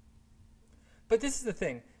 But this is the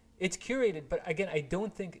thing. It's curated, but again, I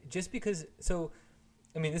don't think just because. So,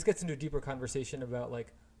 I mean, this gets into a deeper conversation about like.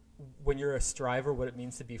 When you're a striver, what it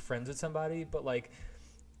means to be friends with somebody, but like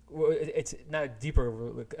it's not a deeper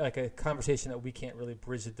like a conversation that we can't really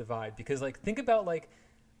bridge the divide because like think about like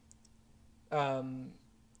the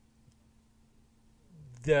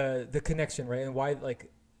connection, right? And why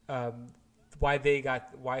like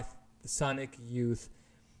why Sonic Youth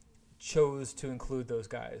chose to include those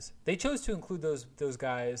guys. They chose to include those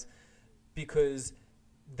guys because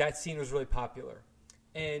that scene was really popular,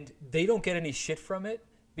 and they don't get any shit from it.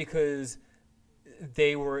 Because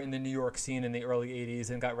they were in the New York scene in the early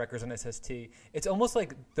 80s and got records on SST. It's almost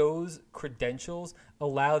like those credentials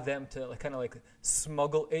allow them to like, kind of like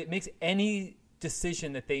smuggle. It makes any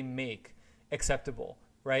decision that they make acceptable,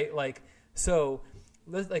 right? Like, so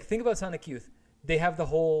let's like think about Sonic Youth. They have the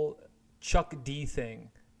whole Chuck D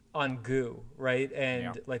thing on Goo, right?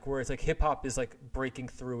 And like where it's like hip hop is like breaking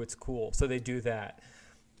through. It's cool. So they do that.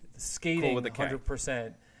 Skating, cool with the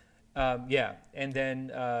 100%. Yeah, and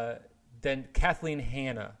then Kathleen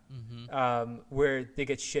Hanna, where they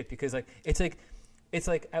get shit because like it's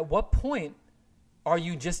like at what point are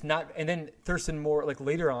you just not? And then Thurston Moore, like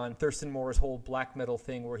later on, Thurston Moore's whole black metal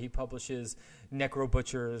thing where he publishes Necro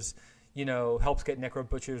Butcher's, you know, helps get Necro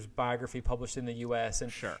Butcher's biography published in the U.S.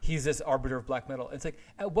 and he's this arbiter of black metal. It's like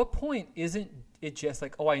at what point isn't it just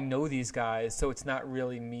like, oh, I know these guys, so it's not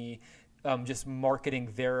really me. Just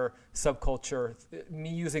marketing their subculture, me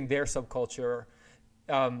using their subculture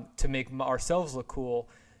to make ourselves look cool,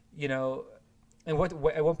 you know. And what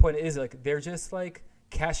at one point it is like they're just like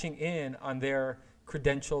cashing in on their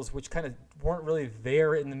credentials, which kind of weren't really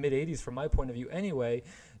there in the mid '80s from my point of view, anyway.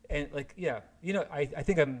 And like, yeah, you know, I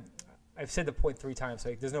think I've said the point 3 times, so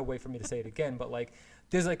like, there's no way for me to say it again. But like,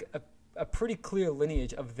 there's like a pretty clear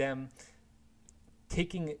lineage of them.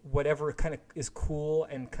 Taking whatever kind of is cool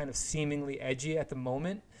and kind of seemingly edgy at the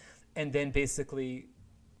moment and then basically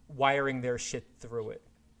wiring their shit through it.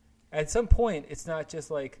 At some point, it's not just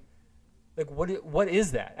like what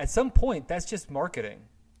is that? At some point, that's just marketing.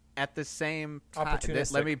 At the same time,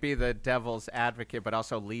 let me be the devil's advocate, but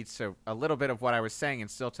also leads to a little bit of what I was saying and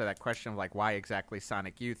still to that question of like why exactly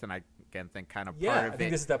Sonic Youth. And I again think kind of part of it. I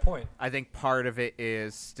think this is that point. I think part of it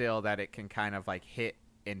is still that it can kind of like hit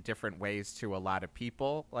in different ways to a lot of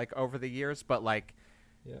people like over the years, but like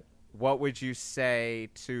what would you say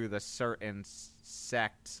to the certain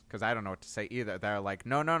sect, because I don't know what to say either, they're like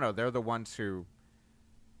no they're the ones who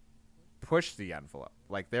push the envelope,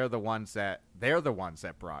 like they're the ones that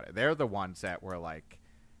brought it, they're the ones that were like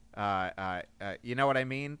you know what I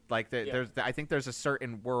mean, like there's I think there's a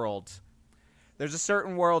certain world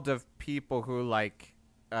of people who like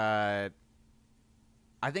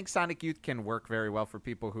I think Sonic Youth can work very well for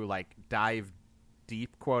people who like dive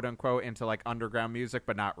deep, quote unquote, into like underground music,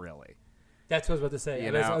 but not really. That's what I was about to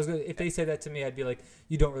say. If they say that to me, I'd be like,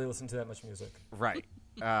 you don't really listen to that much music. Right.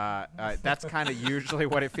 That's kind of usually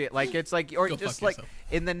what it feels like. It's like, or go just like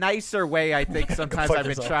in the nicer way, I think sometimes I've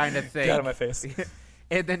been trying to think. Get out of my face.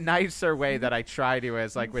 In the nicer way that I try to,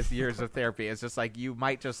 as like with years of therapy, it's just like you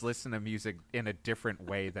might just listen to music in a different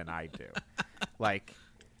way than I do. Like,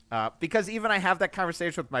 because even I have that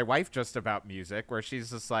conversation with my wife just about music, where she's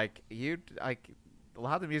just like, a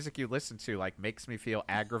lot of the music you listen to like makes me feel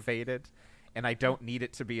aggravated, and I don't need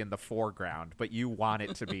it to be in the foreground, but you want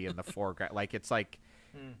it to be in the foreground. Like, it's like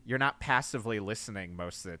you're not passively listening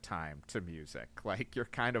most of the time to music. Like, you're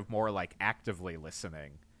kind of more like actively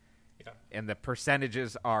listening. Yeah. And the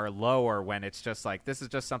percentages are lower when it's just like, this is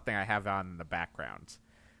just something I have on in the background.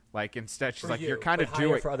 Like, instead, she's like, you're kind of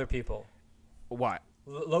doing for other people. What?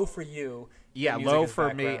 Low for you. Yeah, low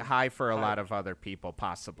for me, high for a lot of other people,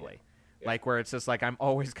 possibly. Yeah. Like, where it's just like, I'm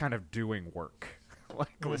always kind of doing work,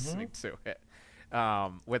 like listening to it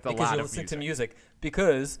with a lot of music. Because you listen to music.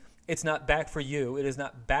 Because it's not back for you. It is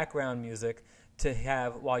not background music to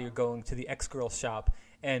have while you're going to the X-Girl shop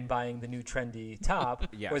and buying the new trendy top,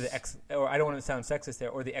 yes. or the X, or I don't want to sound sexist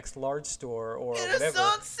there, or the X large store, or in whatever. A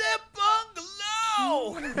Sunset Bungalow.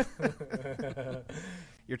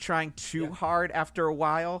 You're trying too hard after a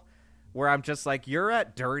while, where I'm just like, you're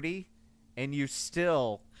at dirty, and you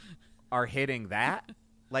still are hitting that.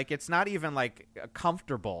 Like, it's not even like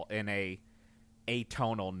comfortable in a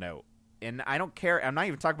atonal note. And I don't care. I'm not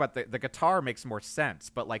even talking about the guitar makes more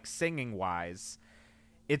sense, but like singing wise,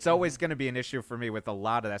 it's always going to be an issue for me with a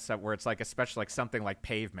lot of that stuff, where it's like, especially like something like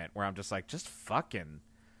Pavement, where I'm just like, just fucking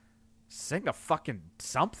sing a fucking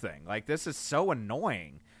something. Like, this is so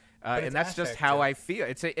annoying. And that's just how I feel.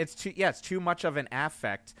 It's too much of an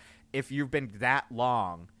affect if you've been that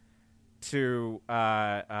long to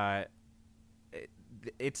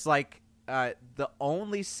it's like the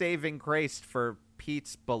only saving grace for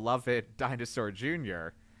Pete's beloved Dinosaur Jr.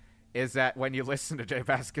 is that when you listen to Jay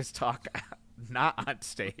Vasquez talk not on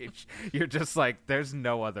stage, you're just like, there's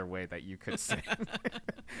no other way that you could sing.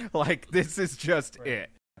 Like, this is just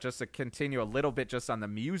it. Just to continue a little bit just on the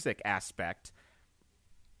music aspect,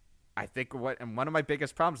 I think one of my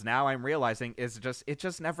biggest problems now I'm realizing is it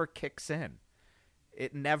just never kicks in.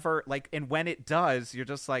 It never, like, and when it does, you're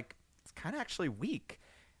just like, it's kind of actually weak.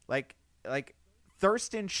 Like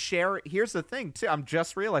Thurston here's the thing too, I'm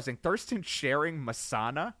just realizing Thurston sharing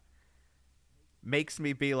Masana makes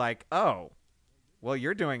me be like, oh, well,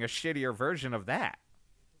 you're doing a shittier version of that.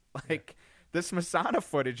 Like, this Masana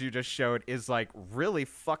footage you just showed is like really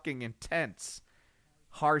fucking intense,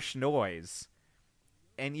 harsh noise.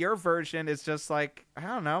 And your version is just like, I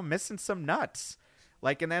don't know, missing some nuts.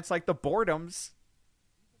 Like, and that's like the Boredoms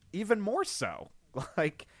even more so.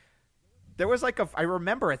 Like, there was like I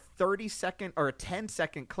remember a 30-second or a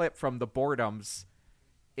 10-second clip from the Boredoms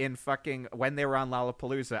in fucking when they were on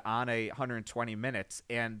Lollapalooza on 120 minutes,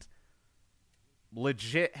 and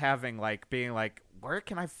legit being like, where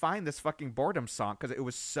can I find this fucking Boredom song? Because it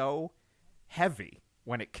was so heavy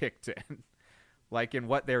when it kicked in, like in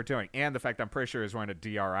what they were doing, and the fact I'm pretty sure he was wearing a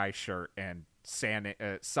DRI shirt and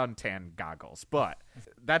suntan goggles. But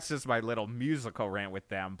that's just my little musical rant with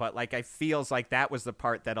them. But like, I feels like that was the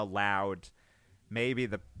part that allowed maybe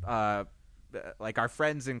the like our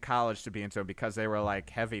friends in college to be into them, because they were like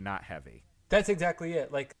heavy, not heavy. That's exactly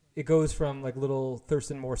it. Like, it goes from like little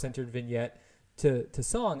Thurston Moore centered vignette to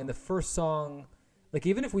song, and the first song, like,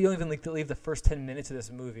 even if we don't even leave the first 10 minutes of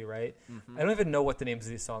this movie, right? Mm-hmm. I don't even know what the names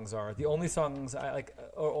of these songs are. The only songs I like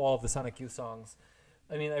are all of the Sonic Youth songs.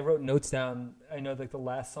 I mean, I wrote notes down. I know, like, the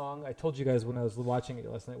last song, I told you guys when I was watching it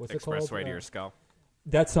last night. What's it called? Expressway to Your Skull.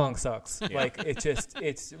 That song sucks. Yeah. Like,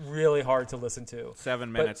 it's really hard to listen to.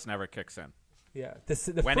 7 minutes never kicks in. Yeah.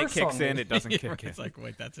 When it kicks in, it doesn't kick in. It's like,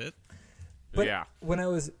 wait, that's it? But when I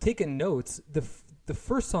was taking notes, the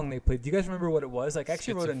first song they played, do you guys remember what it was? Like, I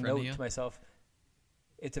actually wrote a note to myself.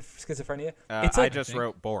 It's a Schizophrenia? It's like, I just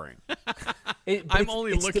wrote boring. I'm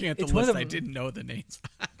only looking at the list. I didn't know the names.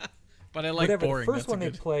 But I like whatever boring. The first one they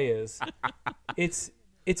play is, it's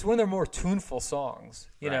one of their more tuneful songs,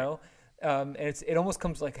 you know? And it almost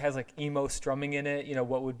has like emo strumming in it, you know,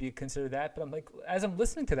 what would be considered that. But I'm like, as I'm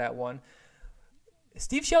listening to that one,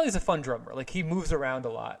 Steve Shelley's a fun drummer. Like, he moves around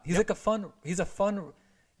a lot. He's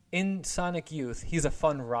in Sonic Youth, he's a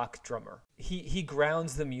fun rock drummer. He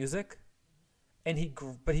grounds the music, and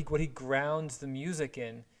what he grounds the music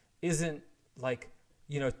in isn't like,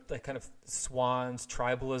 you know, like kind of Swans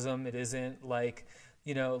tribalism. It isn't like,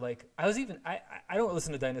 you know, like I don't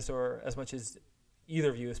listen to Dinosaur as much as either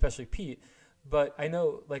of you, especially Pete. But I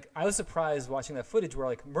know, like, I was surprised watching that footage where,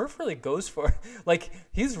 like, Murph really goes for it. Like,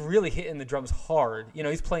 he's really hitting the drums hard. You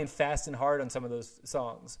know, he's playing fast and hard on some of those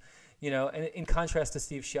songs. You know, and in contrast to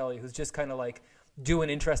Steve Shelley, who's just kind of like doing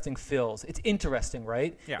interesting fills. It's interesting,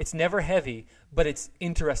 right? Yeah. It's never heavy, but it's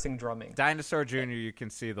interesting drumming. Dinosaur Jr., you can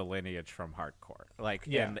see the lineage from hardcore, like,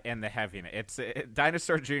 and the heaviness.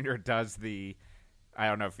 Dinosaur Jr. does the I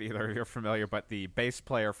don't know if either of you are familiar, but the bass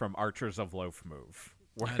player from Archers of Loaf move.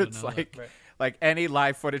 Where it's like any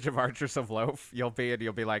live footage of Archers of Loaf, you'll be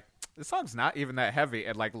like, this song's not even that heavy,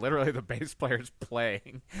 and like literally the bass player's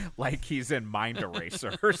playing like he's in Mind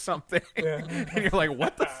Eraser or something, and you're like,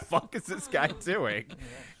 what the fuck is this guy doing?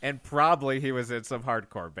 And probably he was in some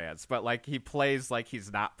hardcore bands, but like he plays like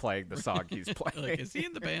he's not playing the song he's playing. Like, is he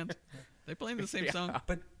in the band? They playing the same song?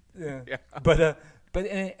 But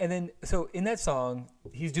then so in that song,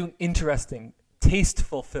 he's doing interesting,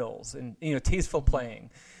 tasteful fills and tasteful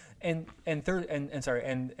playing, and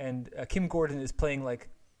Kim Gordon is playing like,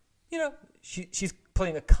 she's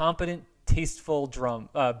playing a competent, tasteful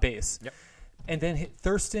bass. Yep. And then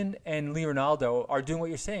Thurston and Leonardo are doing what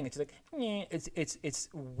you're saying. It's like it's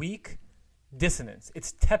weak dissonance.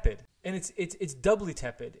 It's tepid, and it's doubly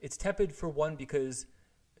tepid. It's tepid for one because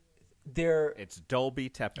it's Dolby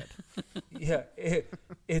tepid. Yeah,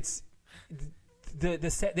 it's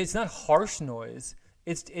it's not harsh noise.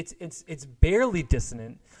 It's barely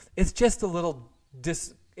dissonant. It's just a little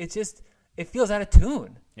it feels out of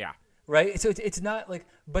tune. Yeah. Right? So it's not like,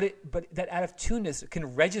 but that out of tuneness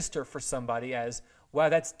can register for somebody as, wow,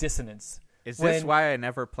 that's dissonance. Is this why I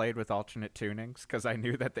never played with alternate tunings? Because I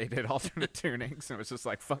knew that they did alternate tunings, and it was just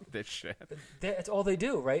like, fuck this shit. That's all they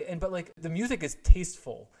do, right? But like the music is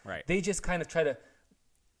tasteful. Right. They just kind of try to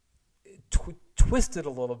twist it a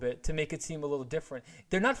little bit to make it seem a little different.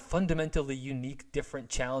 They're not fundamentally unique, different,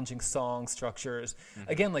 challenging song structures. Mm-hmm.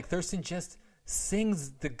 Again, like Thurston just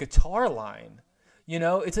sings the guitar line.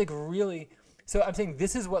 It's like really. So I'm saying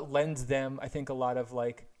this is what lends them, I think, a lot of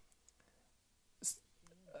like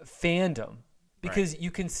fandom, because you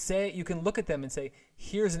can look at them and say,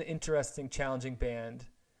 here's an interesting, challenging band,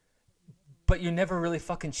 but you're never really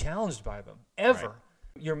fucking challenged by them ever. Right.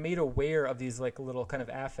 You're made aware of these like little kind of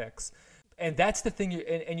affects, and that's the thing.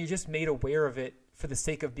 And you're just made aware of it for the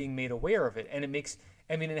sake of being made aware of it, and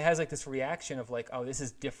it has like this reaction of like, oh, this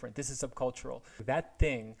is different, this is subcultural. That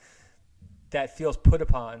thing that feels put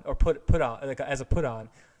upon or put on, like as a put on,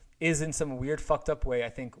 is in some weird fucked up way, I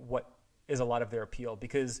think, what is a lot of their appeal,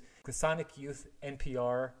 because the Sonic Youth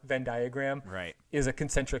NPR Venn diagram is are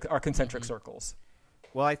concentric mm-hmm. circles.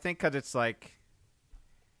 Well, I think because it's like,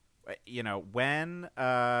 when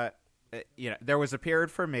there was a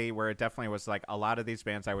period for me where it definitely was like a lot of these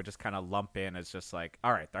bands I would just kind of lump in as just like,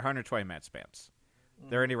 all right, they're 120-minute bands.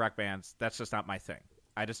 They're indie rock bands. That's just not my thing.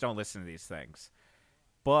 I just don't listen to these things.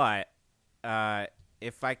 But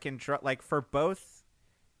if I can like for both,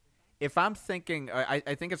 if I'm thinking,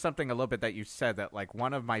 I think it's something a little bit that you said that like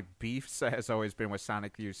one of my beefs has always been with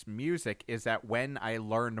Sonic Youth music is that when I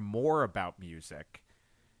learned more about music,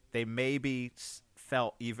 they maybe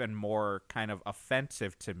felt even more kind of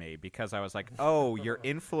offensive to me, because I was like, oh, your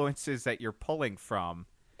influences that you're pulling from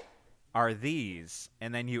are these,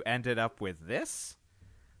 and then you ended up with this?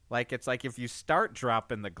 Like, it's like if you start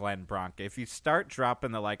dropping the Glenn Branca, if you start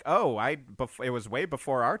dropping the like, oh, it was way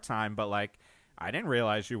before our time, but like, I didn't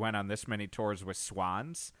realize you went on this many tours with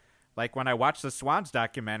Swans. Like, when I watched the Swans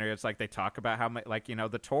documentary, it's like they talk about how much, like,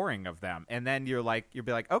 the touring of them. And then you'll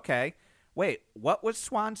be like, okay, wait, what was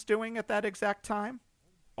Swans doing at that exact time?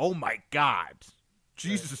 Oh my God.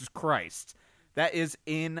 Jesus Christ. That is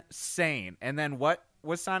insane. And then what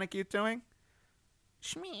was Sonic Youth doing?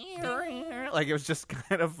 Like, it was just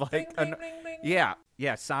kind of like, yeah,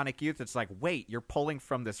 Sonic Youth. It's like, wait, you're pulling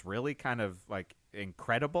from this really kind of like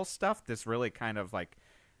incredible stuff, this really kind of like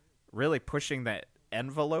really pushing the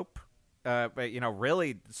envelope, but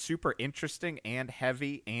really super interesting and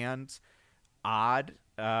heavy and odd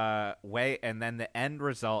way, and then the end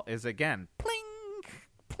result is again pling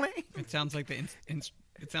pling. It sounds like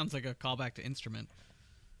it sounds like a callback to Instrument.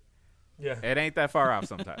 Yeah, it ain't that far off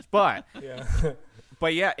sometimes, but yeah.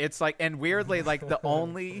 But yeah, it's like, and weirdly, like the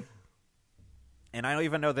only, and I don't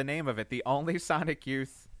even know the name of it, the only Sonic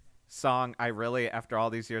Youth song I really, after all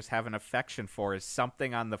these years, have an affection for is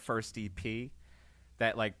something on the first EP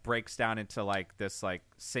that like breaks down into like this like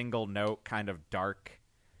single note kind of dark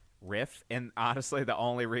riff. And honestly, the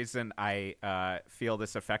only reason I feel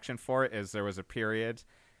this affection for it is there was a period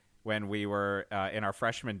when we were in our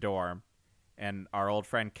freshman dorm, and our old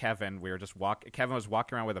friend Kevin, we were just Kevin was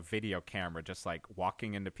walking around with a video camera, just like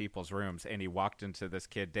walking into people's rooms, and he walked into this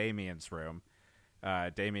kid Damien's room.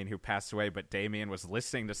 Damien, who passed away, but Damien was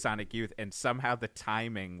listening to Sonic Youth, and somehow the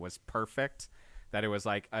timing was perfect, that it was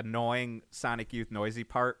like annoying Sonic Youth noisy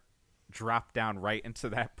part dropped down right into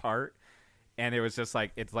that part, and it was just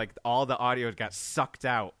like, it's like all the audio got sucked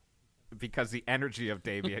out because the energy of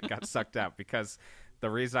Damien got sucked out, because the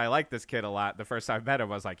reason I like this kid a lot, the first time I met him,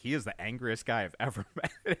 was like, he is the angriest guy I've ever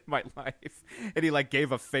met in my life. And he like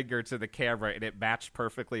gave a finger to the camera, and it matched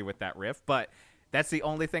perfectly with that riff. But that's the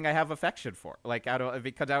only thing I have affection for. Like,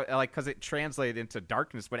 because it translated into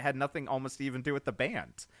darkness, but it had nothing almost to even do with the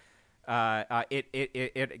band.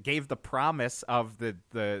 It gave the promise of the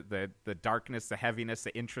darkness, the heaviness,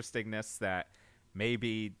 the interestingness that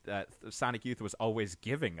maybe Sonic Youth was always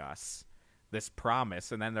giving us. This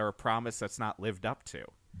promise, and then there a promise that's not lived up to.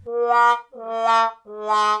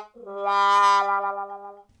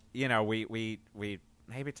 You know, we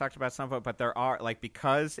maybe talked about some of it, but there are, like,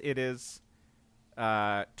 because it is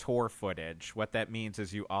tour footage, what that means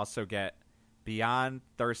is you also get, beyond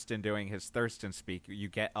Thurston doing his Thurston speak, you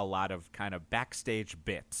get a lot of kind of backstage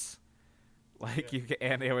bits. Like,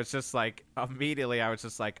 and it was just like, immediately I was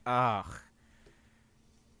just like, ugh.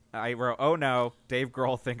 I wrote, oh no, Dave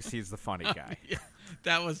Grohl thinks he's the funny guy. Yeah,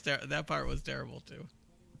 that part was terrible too.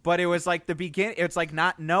 But it was like the beginning. It's like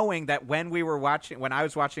not knowing that when I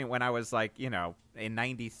was watching it when I was like, you know, in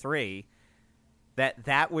 '93,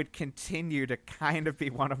 that would continue to kind of be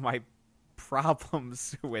one of my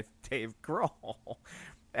problems with Dave Grohl,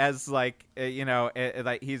 as like, you know,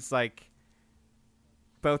 like he's like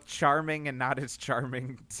both charming and not as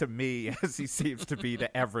charming to me as he seems to be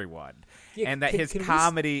to everyone. Yeah, and that his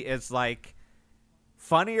comedy is like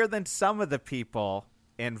funnier than some of the people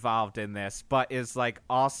involved in this, but is like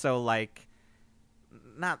also like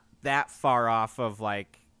not that far off of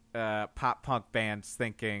like pop punk bands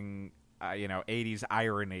thinking, you know, 80s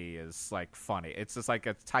irony is like funny. It's just like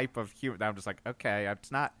a type of humor that I'm just like, okay,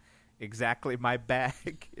 it's not exactly my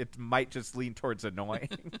bag. It might just lean towards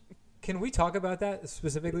annoying. Can we talk about that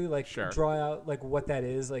specifically? Like, sure. Draw out like what that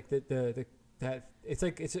is. Like that it's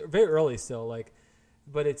like it's very early still. Like,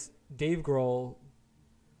 but it's Dave Grohl.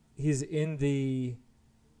 He's in the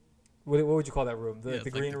what would you call that room? The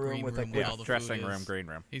green room with like the dressing room, green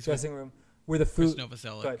room. He's dressing room where the food. Chris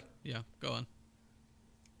Novoselic. Yeah, go on.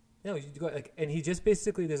 No, you go like, and he just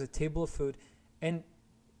basically there's a table of food, and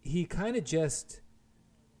he kind of just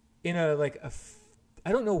in a like a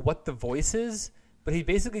I don't know what the voice is. But he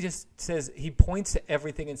basically just says, he points to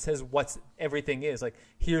everything and says what everything is. Like,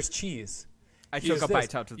 here's cheese. I took a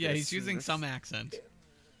bite out of this. Yeah, he's using some accent.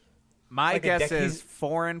 My guess is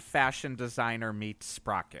foreign fashion designer meets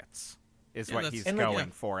sprockets is what he's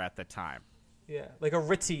going for at the time. Yeah, like a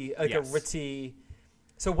ritzy.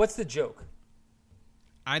 So what's the joke?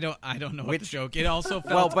 I don't know what the joke. It also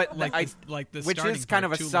felt like the which starting is kind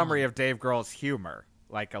of a summary long. of Dave Grohl's humor.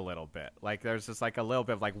 Like a little bit. Like there's just like a little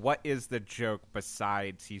bit of like, what is the joke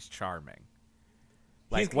besides he's charming?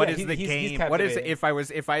 Like what is the game? What is it if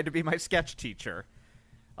I had to be my sketch teacher?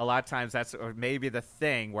 A lot of times that's maybe the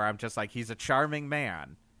thing where I'm just like, he's a charming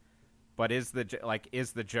man, but is the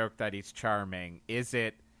joke that he's charming? Is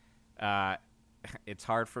it? It's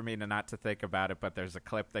hard for me not to think about it, but there's a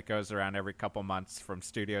clip that goes around every couple months from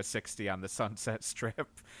Studio 60 on the Sunset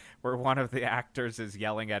Strip where one of the actors is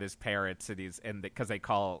yelling at his parents and because they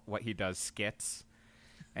call what he does skits.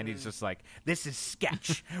 And he's just like, this is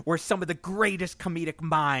sketch, where some of the greatest comedic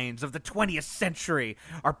minds of the 20th century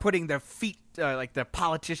are putting their feet, like the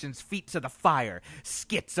politicians' feet to the fire.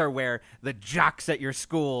 Skits are where the jocks at your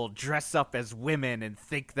school dress up as women and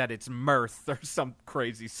think that it's mirth or some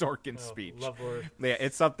crazy Sorkin speech. Love word. Yeah,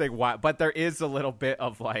 it's something wild. But there is a little bit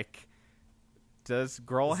of like, does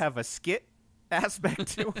Grohl have a skit aspect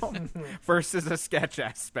to him versus a sketch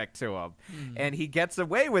aspect to him? And he gets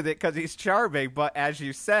away with it because he's charming, but as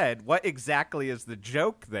you said, what exactly is the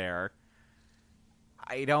joke there?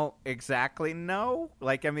 I don't exactly know.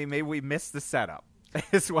 Like, I mean, maybe we missed the setup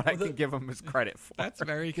is what I can give him his credit for. That's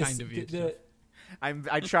very kind of you.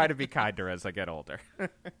 I try to be kinder as I get older.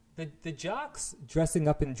 the jocks dressing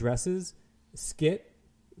up in dresses skit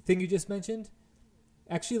thing you just mentioned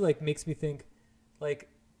actually like makes me think like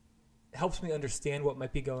helps me understand what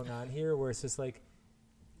might be going on here, where it's just like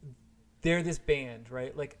they're this band,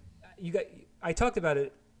 right? Like I talked about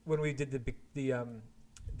it when we did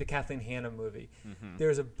the Kathleen Hanna movie. Mm-hmm.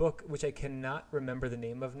 There's a book which I cannot remember the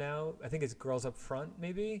name of now. I think it's Girls Up Front,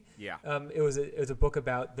 maybe. Yeah. It was a book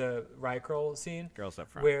about the riot girl scene. Girls Up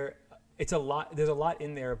Front. Where it's a lot. There's a lot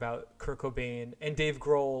in there about Kurt Cobain and Dave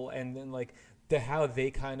Grohl, and then like how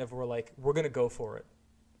they kind of were like, we're gonna go for it.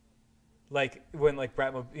 Like when like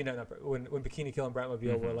when Bikini Kill and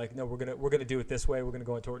Bratmobile were like, no, we're gonna do it this way. We're gonna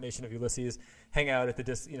go on tour, Nation of Ulysses, hang out at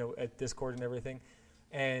the at Discord and everything,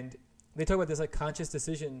 and they talk about this like conscious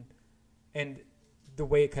decision, and the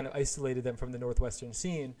way it kind of isolated them from the Northwestern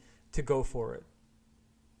scene to go for it,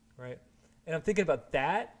 right? And I'm thinking about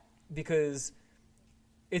that because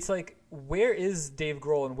it's like, where is Dave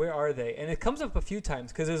Grohl and where are they? And it comes up a few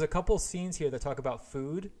times because there's a couple scenes here that talk about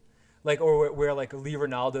food, like, or where like Lee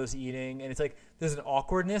Ranaldo's eating, and it's like there's an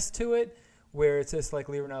awkwardness to it where it's just like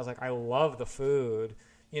Lee Ranaldo's like, I love the food,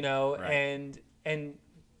 you know, right. and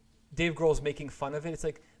Dave Grohl's making fun of it. It's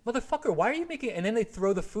like, motherfucker, why are you making? And then they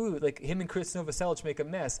throw the food, like him and Chris Novoselic make a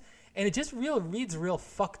mess, and it just reads real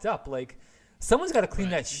fucked up. Like someone's got to clean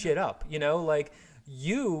that shit up, you know, like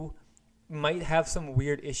you might have some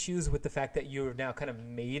weird issues with the fact that you've now kind of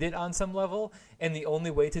made it on some level, and the only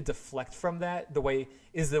way to deflect from that the way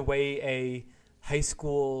a high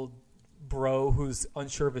school bro who's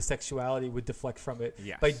unsure of his sexuality would deflect from it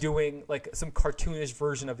by doing like some cartoonish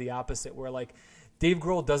version of the opposite, where like Dave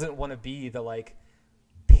Grohl doesn't want to be the like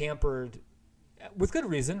pampered, with good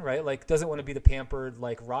reason, right? Like doesn't want to be the pampered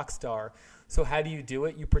like rock star. So how do you do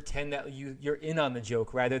it? You pretend that you're in on the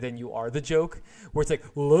joke rather than you are the joke, where it's like,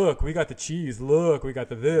 look, we got the cheese. Look, we got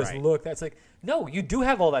the this. Right. Look, that's like, no, you do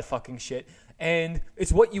have all that fucking shit. And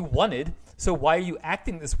it's what you wanted. So why are you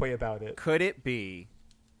acting this way about it? Could it be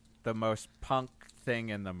the most punk thing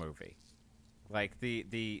in the movie? Like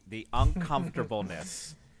the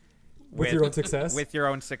uncomfortableness with your own success? With your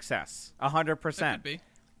own success. 100%. That could be.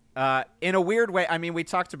 In a weird way, I mean, we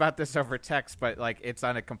talked about this over text, but like it's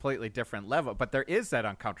on a completely different level. But there is that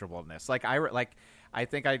uncomfortableness. Like I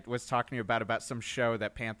think I was talking to you about some show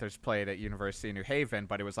that Panthers played at University of New Haven,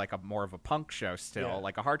 but it was like more of a punk show still,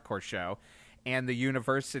 like a hardcore show, and the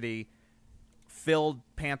university filled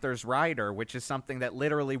Panthers rider, which is something that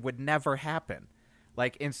literally would never happen.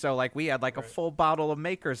 Like, and so like we had like a full bottle of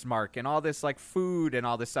Maker's Mark and all this like food and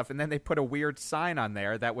all this stuff, and then they put a weird sign on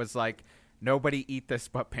there that was like, nobody eat this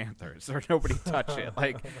but Panthers, or nobody touch it,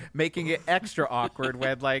 like making it extra awkward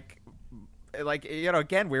when like, you know,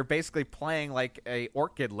 again, we were basically playing like a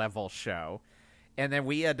Orchid level show. And then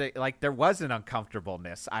we had to, like, there was an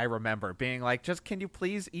uncomfortableness. I remember being like, just, can you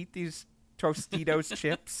please eat these Tostitos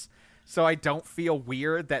chips so I don't feel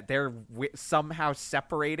weird that they're somehow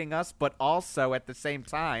separating us. But also at the same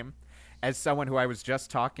time, as someone who I was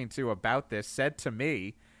just talking to about this said to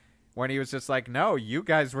me, when he was just like, no, you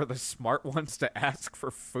guys were the smart ones to ask for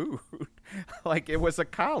food. Like, it was a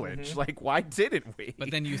college. Mm-hmm. Like, why didn't we? But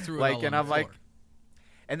then you threw it all on the floor.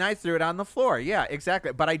 And I threw it on the floor. Yeah,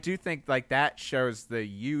 exactly. But I do think, like, that shows the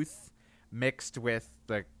youth mixed with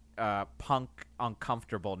the punk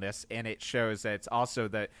uncomfortableness. And it shows that it's also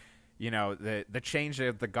the, you know, the change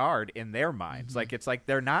of the guard in their minds. Mm-hmm. Like, it's like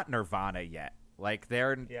they're not Nirvana yet. Like,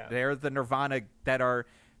 they're the Nirvana that are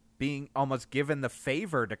being almost given the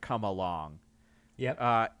favor to come along. Yep.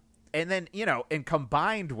 And then, you know, and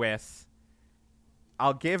combined with,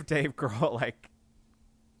 I'll give Dave Grohl, like,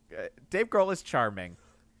 Dave Grohl is charming,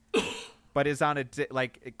 but is on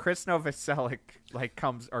like, Chris Novoselic, like,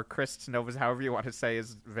 comes, or Chris Novos, however you want to say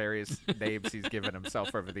his various names he's given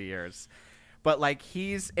himself over the years. But, like,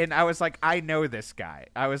 and I was like, I know this guy.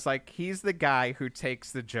 I was like, he's the guy who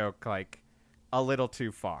takes the joke, like, a little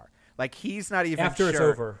too far. Like, he's not even after sure. It's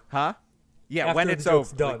over. Huh? Yeah, after when it's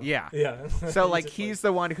over. Done. Yeah. Yeah. So, like, he's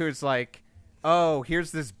the one who's like, oh,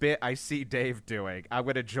 here's this bit I see Dave doing. I'm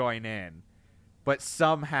going to join in. But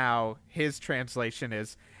somehow his translation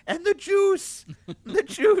is, and the juice! The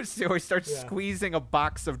juice! So he starts squeezing a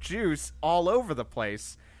box of juice all over the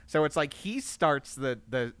place. So it's like he starts the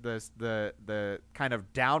kind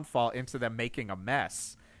of downfall into them making a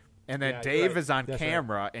mess. And then Dave is on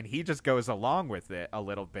camera, and he just goes along with it a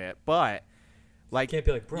little bit. But, like... You can't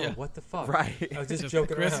be like, bro, what the fuck? Right. I was just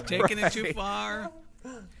joking Chris around. taking it too far.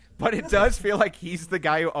 But it does feel like he's the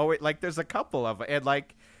guy who always... Like, there's a couple of them. And,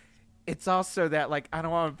 like, it's also that, like, I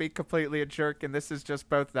don't want to be completely a jerk, and this is just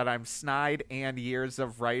both that I'm snide and years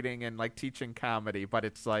of writing and, like, teaching comedy. But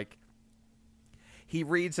it's like... He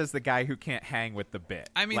reads as the guy who can't hang with the bit.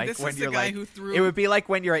 I mean, like, this is the guy who threw... It would be like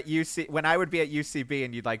when you're at when I would be at UCB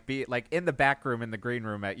and you'd like be like in the back room, in the green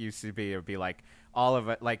room at UCB, it would be like all of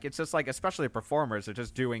it. Like, it's just like, especially performers are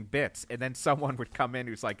just doing bits. And then someone would come in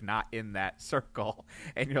who's like not in that circle.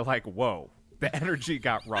 And you're like, whoa, the energy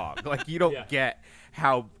got wrong. Like, you don't get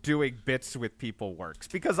how doing bits with people works.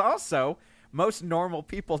 Because also... most normal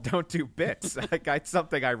people don't do bits. Like, it's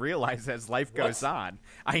something I realize as life goes on.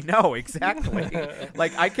 I know, exactly.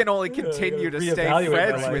 Like, I can only continue to stay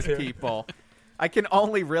friends with people. I can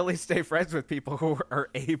only really stay friends with people who are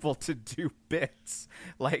able to do bits.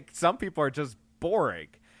 Like, some people are just boring.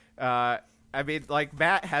 I mean, like,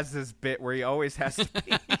 Matt has this bit where he always has to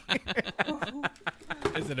pee.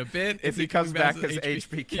 Is it a bit? If he comes back as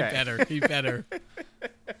HBK. He better.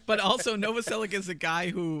 But also, Novoselic is a guy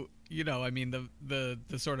who... You know, I mean, the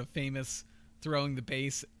sort of famous throwing the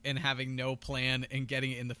bass and having no plan and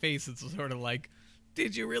getting it in the face. It's sort of like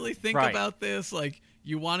did you really think about this? Like,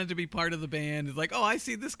 you wanted to be part of the band. It's like, oh, I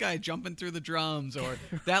see this guy jumping through the drums, or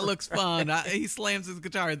that looks fun. He slams his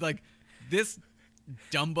guitar. It's like, this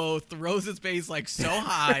Dumbo throws his bass like so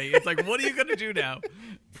high. It's like, what are you gonna do now?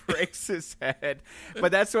 Breaks his head.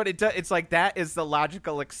 But that's what it does. It's like that is the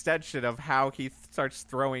logical extension of how he starts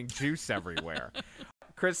throwing juice everywhere.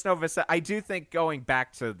 Chris Novoselic, I do think, going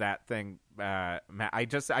back to that thing, Matt, I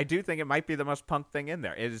do think it might be the most punk thing in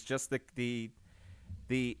there. It is just the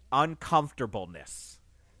uncomfortableness.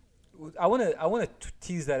 I want to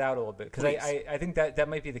tease that out a little bit, because I think that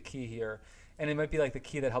might be the key here. And it might be like the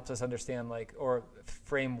key that helps us understand, like, or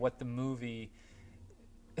frame what the movie,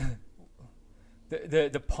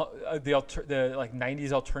 the like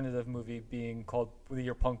 90s alternative movie being called The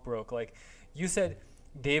Year Punk Broke. Like you said,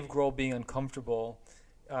 Dave Grohl being uncomfortable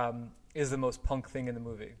is the most punk thing in the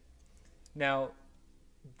movie. Now,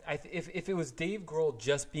 if it was Dave Grohl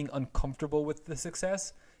just being uncomfortable with the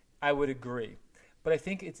success, I would agree. But I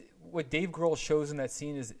think it's what Dave Grohl shows in that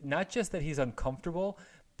scene is not just that he's uncomfortable,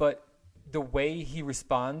 but the way he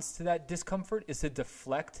responds to that discomfort is to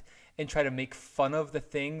deflect and try to make fun of the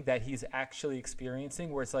thing that he's actually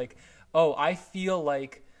experiencing, where it's like, oh, I feel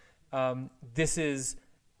like this is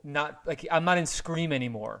not, like, I'm not in Scream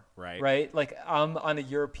anymore. Right? Like, I'm on a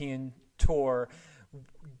European tour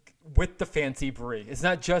with the fancy brie. It's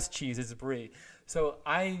not just cheese, it's brie. So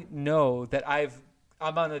I know that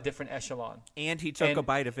I'm on a different echelon. And he took a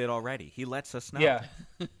bite of it already. He lets us know.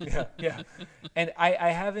 Yeah. And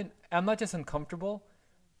I'm not just uncomfortable.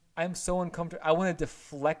 I'm so uncomfortable. I want to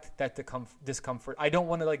deflect that discomfort. I don't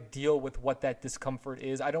want to, like, deal with what that discomfort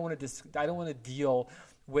is. I don't want to deal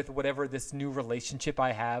with whatever this new relationship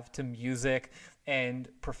I have to music and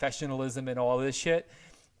professionalism and all this shit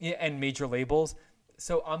and major labels.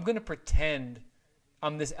 So I'm going to pretend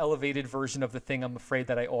I'm this elevated version of the thing I'm afraid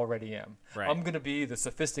that I already am. Right. I'm going to be the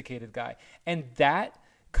sophisticated guy. And that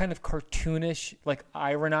kind of cartoonish, like,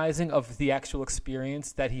 ironizing of the actual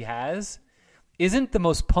experience that he has isn't the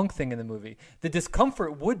most punk thing in the movie. The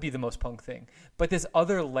discomfort would be the most punk thing. But this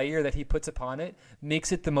other layer that he puts upon it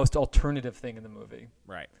makes it the most alternative thing in the movie.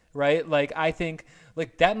 Right? Like, I think,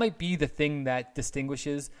 like, that might be the thing that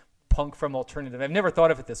distinguishes punk from alternative. I've never thought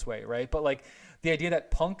of it this way, right? But, like, the idea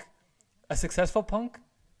that a successful punk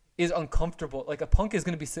is uncomfortable. Like, a punk is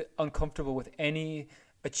going to be uncomfortable with any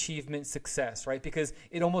achievement success, right? Because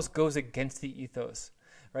it almost goes against the ethos,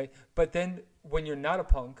 right? But then when you're not a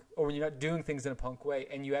punk, or when you're not doing things in a punk way,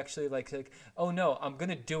 and you actually like, oh no, I'm going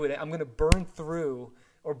to do it. I'm going to burn through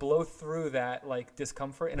or blow through that, like,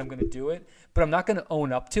 discomfort, and I'm going to do it. But I'm not going to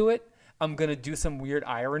own up to it. I'm going to do some weird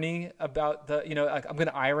irony about like, I'm going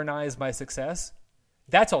to ironize my success.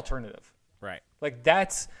 That's alternative. Right. Like,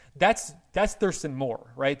 that's Thurston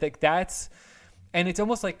Moore, right? Like, and it's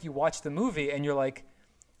almost like you watch the movie and you're like,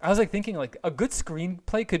 I was like thinking, like, a good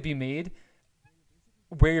screenplay could be made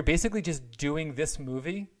where you're basically just doing this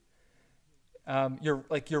movie. You're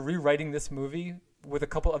rewriting this movie with a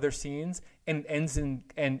couple other scenes, and ends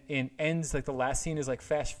like the last scene is like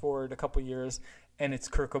fast forward a couple years and it's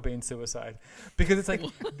Kurt Cobain's suicide, because it's like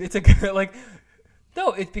it's a like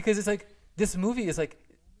no, it's because it's like this movie is like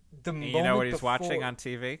the moment. You know what he's before. watching on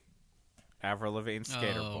TV? Avril Lavigne's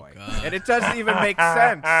Skater Boy. God. And it doesn't even make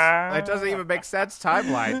sense. It doesn't even make sense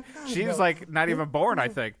timeline. She's like not even born, I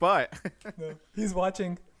think, but no. He's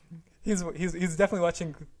watching. He's definitely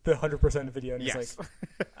watching the 100% video, and he's like,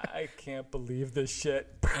 I can't believe this shit.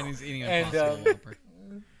 And he's eating a Impossible Whopper.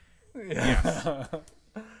 Yes.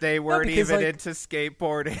 They weren't even like, into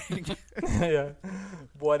skateboarding. Yeah.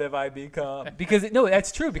 What have I become? Because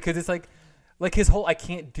that's true. Because it's like his whole I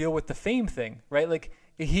can't deal with the fame thing, right? Like,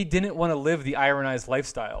 he didn't want to live the ironized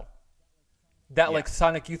lifestyle. That like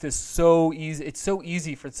Sonic Youth is so easy. It's so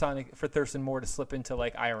easy for Thurston Moore to slip into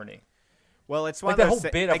like irony. Well, it's one like of that those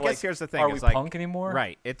whole bit of I guess like, here's the thing: are we is like, punk anymore?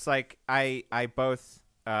 Right. It's like I both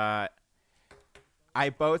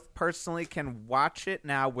personally can watch it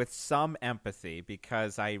now with some empathy,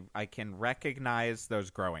 because I can recognize those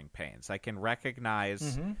growing pains. I can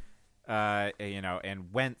recognize,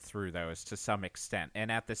 and went through those to some extent.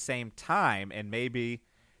 And at the same time, and maybe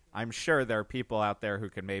I'm sure there are people out there who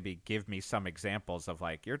can maybe give me some examples of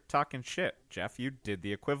like, you're talking shit, Jeff. You did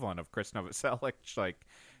the equivalent of Chris Novoselic, like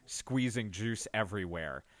squeezing juice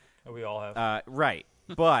everywhere. We all have. Right.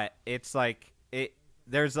 But it's like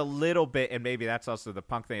there's a little bit, and maybe that's also the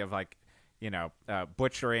punk thing of like,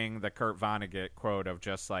 butchering the Kurt Vonnegut quote of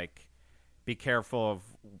just like, be careful of,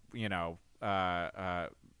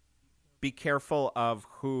 be careful of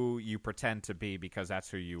who you pretend to be, because that's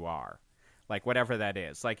who you are. Like, whatever that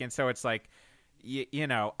is. Like, and so it's like, you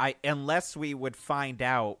know, unless we would find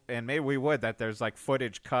out, and maybe we would, that there's like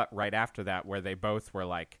footage cut right after that where they both were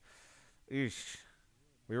like, "Eesh,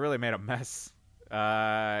 we really made a mess.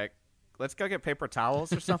 Let's go get paper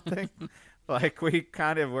towels or something." Like we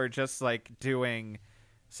kind of were just like doing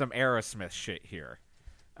some Aerosmith shit here.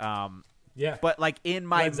 Yeah. But like in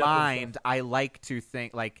my mind, I like to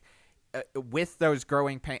think like with those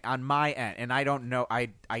growing pain on my end, and I don't know, I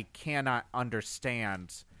cannot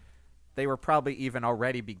understand. They were probably even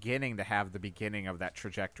already beginning to have the beginning of that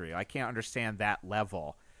trajectory. I can't understand that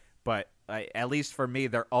level, but at least for me,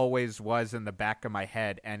 there always was in the back of my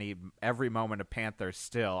head every moment of Panther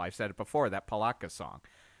still. I've said it before, that Palaka song,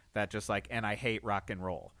 that just like, and I hate rock and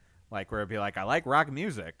roll, like where it'd be like, I like rock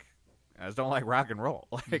music, I just don't like rock and roll.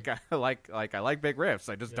 Like I like big riffs,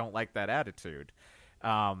 I just don't like that attitude.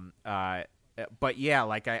 But yeah,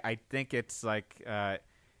 like I think it's like.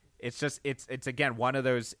 It's again one of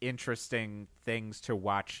those interesting things to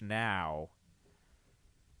watch now.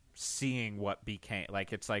 Seeing what became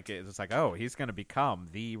it's like oh, he's going to become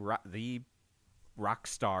the rock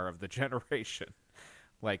star of the generation,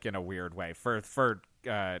 like in a weird way for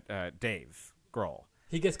Dave Grohl.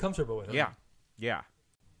 He gets comfortable with it. Yeah.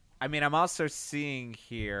 I mean, I'm also seeing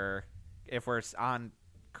here if we're on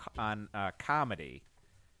comedy.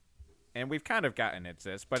 And we've kind of gotten into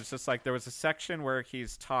this, but it's just like there was a section where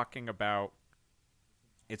he's talking about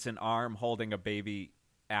it's an arm holding a baby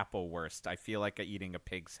apple wurst. I feel like eating a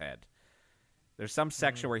pig's head. There's some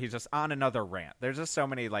section where he's just on another rant. There's just so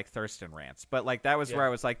many like Thurston rants. But like that was where I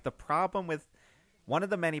was like, the problem with one of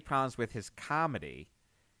the many problems with his comedy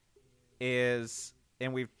is,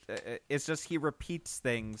 and it's just he repeats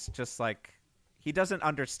things just like he doesn't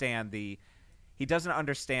understand the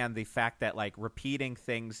fact that like repeating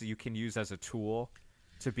things you can use as a tool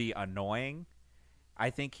to be annoying. I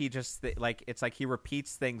think he just it's like he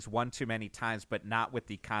repeats things one too many times, but not with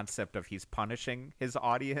the concept of he's punishing his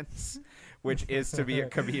audience, which is to be a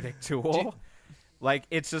comedic tool. Like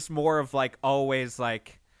it's just more of like always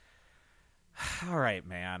like, all right,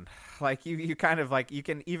 man. Like you kind of like you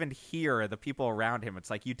can even hear the people around him. It's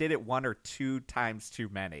like you did it one or two times too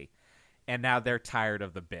many, and now they're tired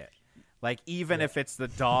of the bit. Like, even if it's the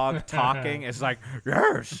dog talking, it's like,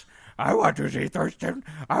 yes, I want to see Thurston.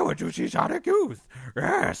 I want to see Sonic Youth.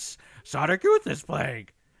 Yes, Sonic Youth is playing.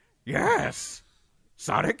 Yes,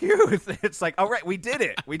 Sonic Youth. It's like, all right, we did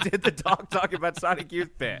it. We did the dog talking about Sonic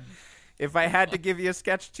Youth bit. If I had to give you a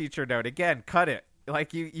sketch teacher note, again, cut it.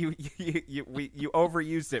 Like, you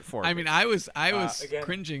overused it for me. I mean, I was again,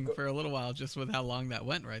 cringing for a little while just with how long that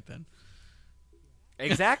went right then.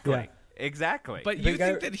 Exactly. Yeah. Exactly. But you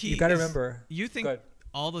think that you got to remember. You think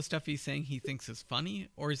all the stuff he's saying he thinks is funny,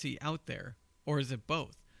 or is he out there, or is it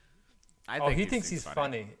both? I think he thinks he's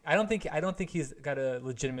funny. I don't think he's got a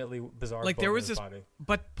legitimately bizarre. Like there was this, body.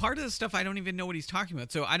 But part of the stuff I don't even know what he's talking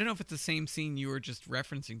about. So I don't know if it's the same scene you were just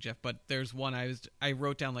referencing, Jeff. But there's one I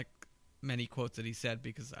wrote down like many quotes that he said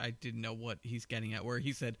because I didn't know what he's getting at. Where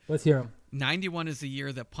he said, "Let's hear him." 91 is the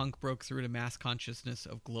year that punk broke through to mass consciousness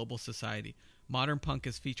of global society. Modern punk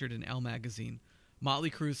is featured in Elle magazine. Motley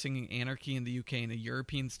Crue singing Anarchy in the UK in a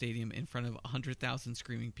European stadium in front of 100,000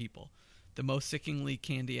 screaming people. The most sickeningly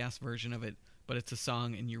candy-ass version of it, but it's a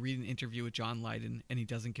song, and you read an interview with John Lydon, and he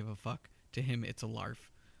doesn't give a fuck. To him, it's a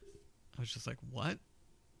larf. I was just like, what?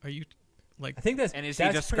 Are you... like? I think that's... And is he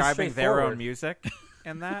describing their own music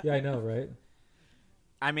in that? Yeah, I know, right?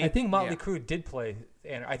 I mean... I think Motley Crue did play,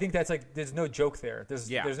 and I think that's like... There's no joke there.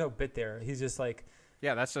 There's no bit there. He's just like...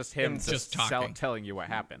 Yeah, that's just him just telling you what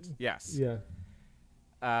happened. Yes. Yeah.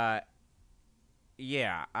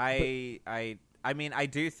 Yeah. I mean, I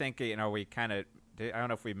do think, you know, we kind of, I don't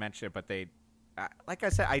know if we mentioned it, but they, like I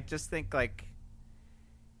said, I just think like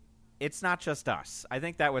it's not just us. I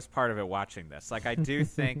think that was part of it watching this. Like, I do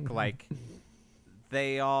think like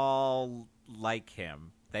they all like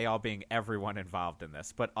him. They all being everyone involved in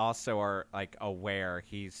this, but also are like aware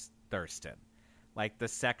he's Thurston. Like the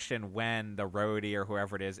section when the roadie or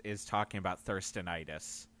whoever it is talking about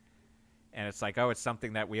Thurstonitis. And it's like, oh, it's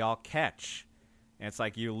something that we all catch. And it's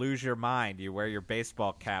like you lose your mind. You wear your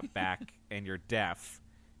baseball cap back and you're deaf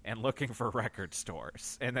and looking for record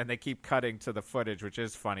stores. And then they keep cutting to the footage, which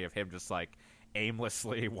is funny, of him just like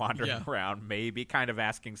aimlessly wandering around, maybe kind of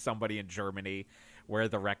asking somebody in Germany where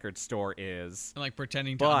the record store is. And like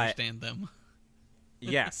pretending to understand them.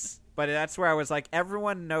 Yes. But that's where I was like,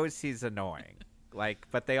 everyone knows he's annoying. Like,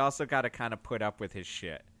 but they also got to kind of put up with his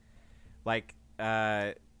shit. Like,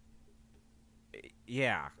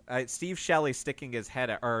 Steve Shelley sticking his head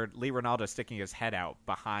out, or Lee Ranaldo sticking his head out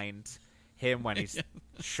behind him when he's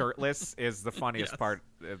shirtless is the funniest part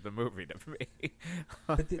of the movie to me.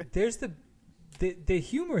 But there's the they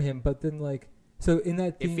humor him, but then like so in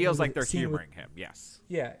that it feels like they're humoring him. Yes.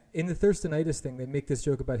 Yeah, in the Thurstonitis thing, they make this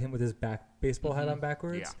joke about him with his baseball hat on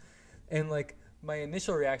backwards, and like. My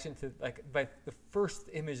initial reaction to the first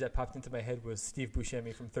image that popped into my head was Steve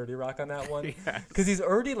Buscemi from 30 Rock on that one, because he's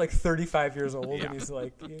already like 35 years old and he's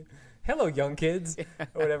like, "Hello, young kids,"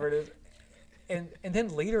 or whatever it is, and then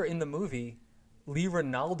later in the movie, Lee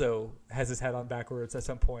Ronaldo has his hat on backwards at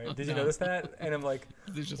some point. Did you notice that? And I'm like,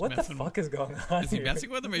 what the fuck is going on? Is he messing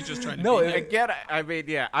with him or he's just trying to No, again, I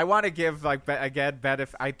mean, I want to give, like, again,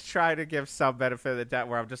 benefit. I try to give some benefit of the doubt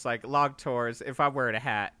where I'm just like, long tours, if I'm wearing a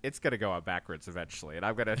hat, it's going to go on backwards eventually. And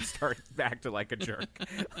I'm going to start acting like a jerk.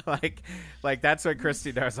 like that's when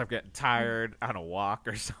Christy knows I'm getting tired on a walk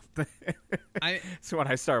or something. So when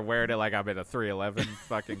I start wearing it like I'm in a 311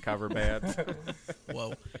 fucking cover band.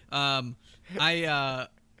 Whoa.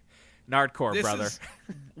 Nardcore, this brother. Is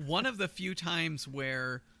one of the few times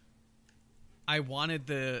where I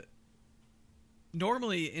wanted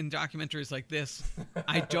normally in documentaries like this,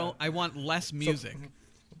 I want less music.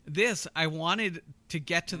 This, I wanted to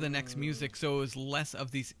get to the next music, so it was less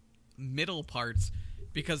of these middle parts,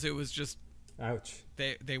 because it was just, ouch.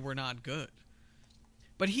 They were not good.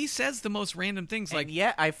 But he says the most random things, like,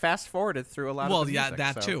 yeah, I fast forwarded through a lot of the music,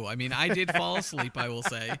 that too. I mean, I did fall asleep, I will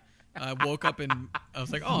say. I woke up and I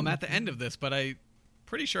was like, oh, I'm at the end of this, but I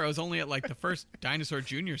pretty sure I was only at like the first Dinosaur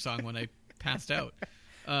Jr. song when I passed out.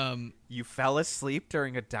 You fell asleep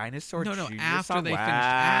during a Dinosaur Jr. song? After they finished.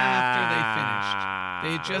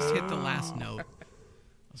 They had just hit the last note.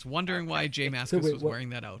 I was wondering why Jay Mascis was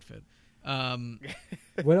wearing that outfit.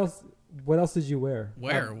 What else did you wear?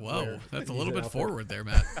 Whoa, that's a little bit forward there,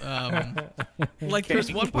 Matt. Like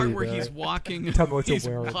there's one part where he's walking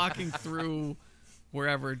through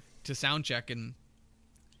wherever to sound check, and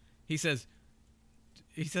he says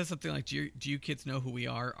something like, do you kids know who we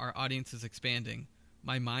are? Our audience is expanding.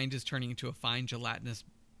 My mind is turning into a fine gelatinous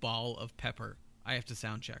ball of pepper. I have to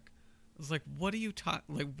sound check. I was like, what are you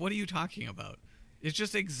talking about? It's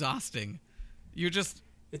just exhausting.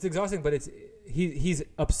 It's exhausting, but he's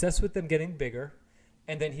obsessed with them getting bigger,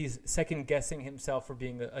 and then he's second guessing himself for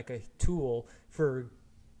being a tool for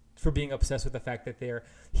being obsessed with the fact that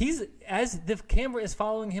as the camera is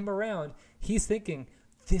following him around, he's thinking,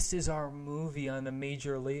 this is our movie on a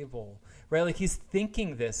major label, right? Like he's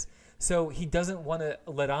thinking this. So he doesn't want to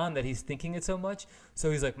let on that he's thinking it so much.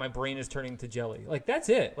 So he's like, my brain is turning to jelly. Like that's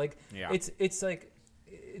it. Like it's like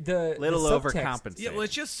the little overcompensating. Yeah, well,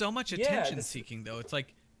 it's just so much attention seeking though. It's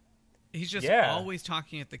like he's just always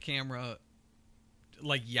talking at the camera,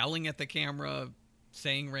 like yelling at the camera,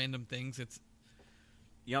 saying random things.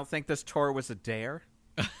 You don't think this tour was a dare?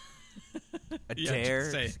 A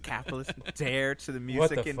dare to capitalism? Dare to the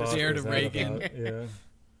music industry? Dare to Reagan? Yeah.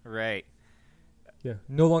 Right. Yeah.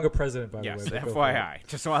 No longer president, by the way. Yes, FYI.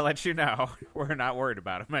 Just want to let you know, we're not worried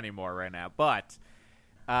about him anymore right now. But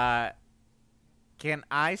can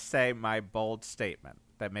I say my bold statement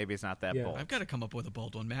that maybe it's not that bold? I've got to come up with a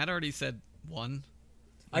bold one. Matt already said one.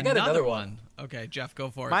 I got another one. Okay, Jeff, go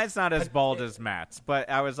for it. Mine's not as bold as Matt's, but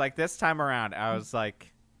I was like, this time around, I was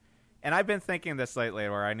like, and I've been thinking this lately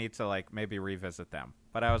where I need to like maybe revisit them.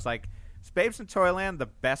 But I was like, is Babes in Toyland the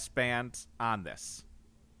best band on this?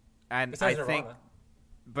 And besides Nirvana.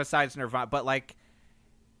 Besides Nirvana. But like,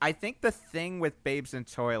 I think the thing with Babes in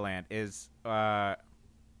Toyland is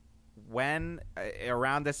when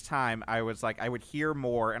around this time I was like, I would hear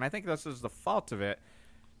more, and I think this is the fault of it,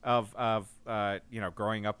 of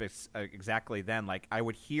growing up exactly then. Like I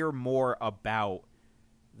would hear more about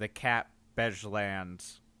the Kat Bejland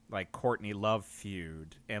like Courtney Love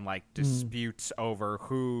feud and like disputes over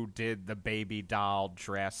who did the baby doll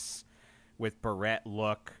dress with barrette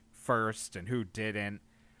look first and who didn't.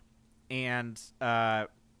 And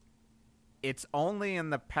it's only in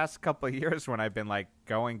the past couple of years when I've been like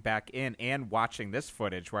going back in and watching this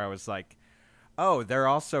footage where I was like, oh, they're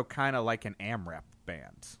also kind of like an AMREP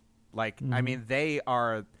band. Like, I mean,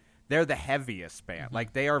 they're the heaviest band.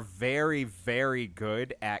 Like they are very, very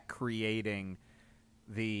good at creating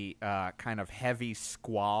the kind of heavy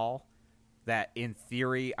squall that in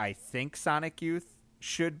theory I think Sonic Youth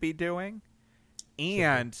should be doing.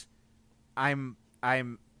 And I'm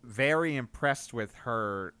very impressed with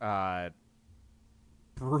her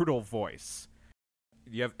brutal voice.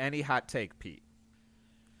 Do you have any hot take, Pete?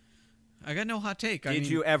 I got no hot take. Did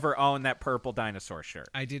you ever own that purple dinosaur shirt?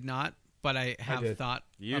 I did not, but I have thought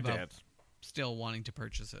about still wanting to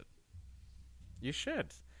purchase it. You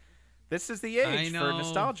should. This is the age for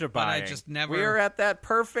nostalgia buying. But I just never. We're at that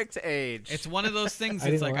perfect age. It's one of those things.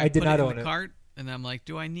 It's like I put it in the cart, and I'm like,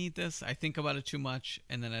 do I need this? I think about it too much,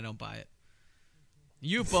 and then I don't buy it.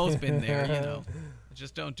 You've both been there, you know.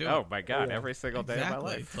 Just don't do it. Oh my God! Every single day of my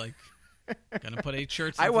life. It's like gonna put 8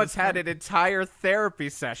 shirts. I once had an entire therapy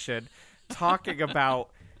session talking about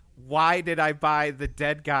why did I buy the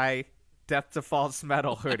Dead Guy Death to False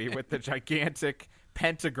Metal hoodie with the gigantic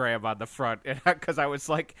pentagram on the front, because I was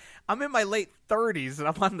like, I'm in my late 30s and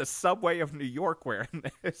I'm on the subway of New York wearing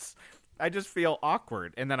this. I just feel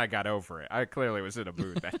awkward, and then I got over it. I clearly was in a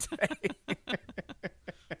mood that day.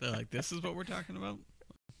 They're like, this is what we're talking about.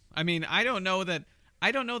 I mean, I don't know that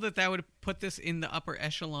would put this in the upper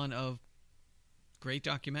echelon of great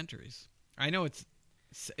documentaries. I know it's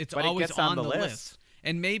but always it gets on the list.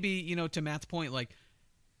 And maybe, you know, to Matt's point, like,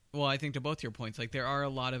 well, I think to both your points, like, there are a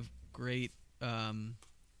lot of great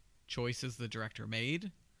choices the director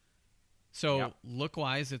made. So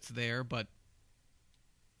look-wise, it's there, but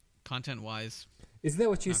content-wise, isn't that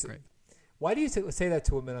what you say? Why do you say that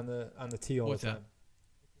to women on the T all What's the time? that?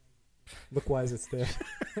 Look-wise, it's there.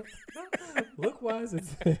 Look-wise,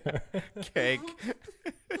 it's there. Cake.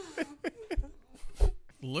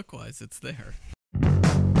 Look-wise, it's there.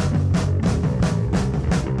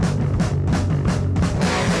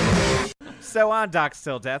 So on Docs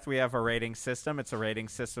Till Death, we have a rating system. It's a rating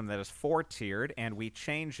system that is 4-tiered, and we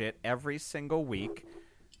change it every single week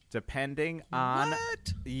depending on...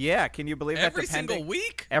 What? Yeah, can you believe that? Every single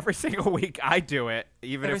week? Every single week I do it,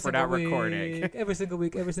 even if we're not recording. Every single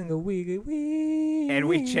week. And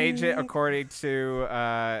we change it according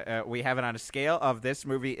to... we have it on a scale of this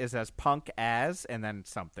movie is as punk as, and then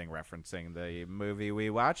something referencing the movie we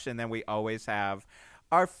watched, and then we always have...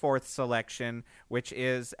 our fourth selection, which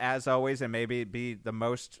is, as always, and maybe be the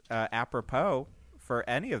most apropos for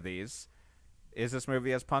any of these, is this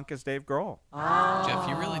movie as punk as Dave Grohl? Jeff,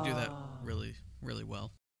 you really do that really, really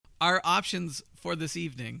well. Our options for this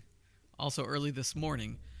evening, also early this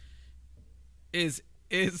morning, is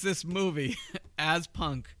this movie as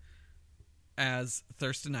punk as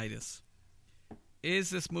Thurstonitis?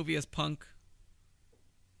 Is this movie as punk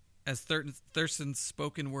as Thurston's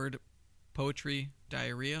spoken word poetry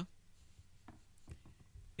diarrhea?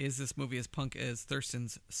 Is this movie as punk as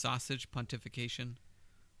Thurston's sausage pontification?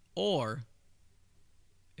 Or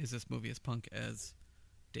is this movie as punk as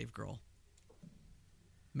Dave Grohl?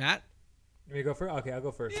 Matt? Let me go first? Okay, I'll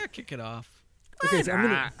go first. Yeah, kick it off. Okay, so I'm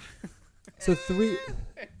gonna... So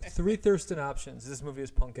three Thurston options. This movie is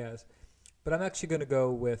punk as. But I'm actually going to go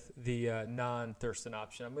with the non-Thurston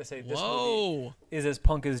option. I'm going to say this movie is as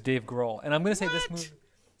punk as Dave Grohl. And I'm going to say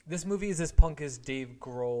this movie is as punk as Dave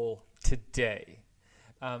Grohl today.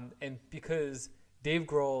 And because Dave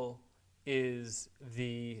Grohl is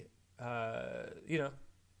the,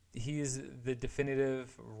 he's the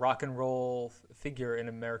definitive rock and roll figure in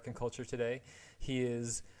American culture today. He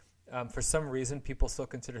is, for some reason, people still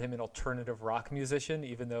consider him an alternative rock musician,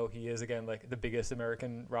 even though he is, again, like the biggest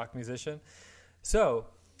American rock musician. So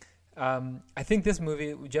I think this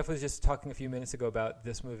movie, Jeff was just talking a few minutes ago about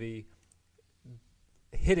this movie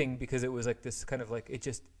hitting because it was like this kind of like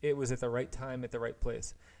it was at the right time at the right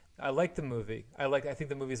place. I like the movie. I think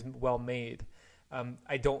the movie is well made.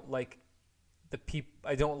 I don't like the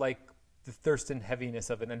Thurston heaviness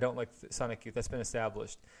of it, and I don't like Sonic Youth. That's been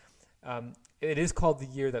established. It is called The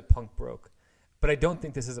Year That Punk Broke, but I don't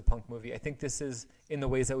think this is a punk movie. I think this is in the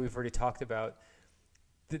ways that we've already talked about.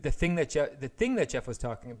 The thing that Jeff was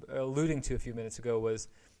alluding to a few minutes ago was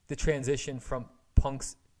the transition from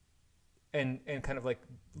punks and kind of like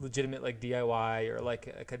legitimate like DIY or like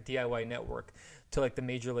a DIY network to like the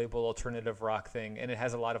major label alternative rock thing, and it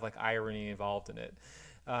has a lot of like irony involved in it.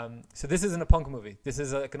 So this isn't a punk movie. This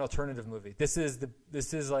is like an alternative movie. This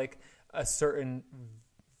is like a certain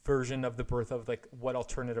version of the birth of like what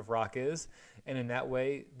alternative rock is, and in that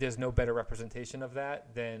way, there's no better representation of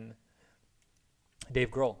that than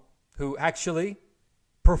Dave Grohl, who actually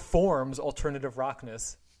performs alternative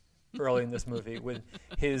rockness early in this movie with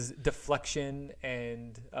his deflection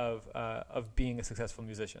and of being a successful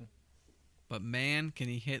musician. But man, can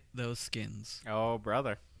he hit those skins. Oh,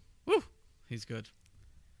 brother. Woo! He's good.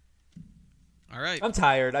 All right. I'm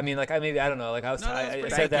tired. I mean, like, I don't know. Like, I was tired. I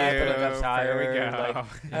said that, but like, I'm tired. There we go.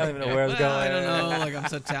 Like, I don't even know where I was going. I don't know. Like, I'm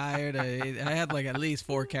so tired. I had like at least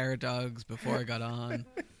 4 carrot dogs before I got on.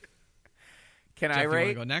 Can Jeff, I you rate?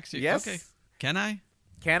 wanna go next? Yes. Okay. Can I?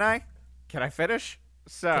 Can I finish?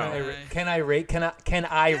 So Can I rate? Can I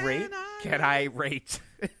rate? Can I rate?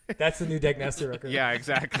 That's the new Dag Nasty record. Yeah,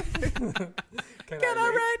 exactly. Can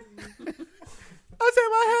I rate? What's in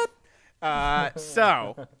my head?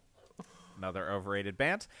 So another overrated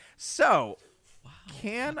band. So,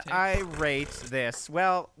 Can I rate this?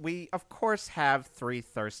 Well, we, of course, have 3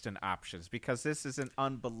 Thurston options because this is an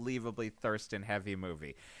unbelievably Thurston-heavy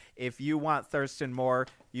movie. If you want Thurston more,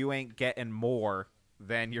 you ain't getting more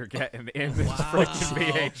than you're getting in this freaking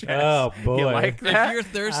VHS. Oh, boy. You like that? If you're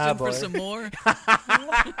thirsting for some more.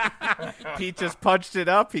 Pete just punched it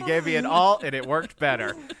up. He gave me an alt, and it worked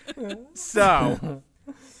better. So,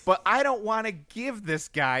 but I don't want to give this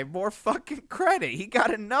guy more fucking credit. He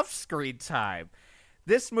got enough screen time.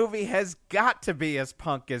 This movie has got to be as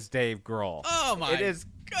punk as Dave Grohl. Oh, my God. It has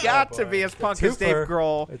got to be as punk as Dave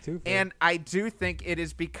Grohl. And I do think it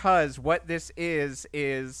is because what this is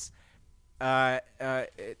it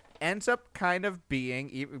ends up kind of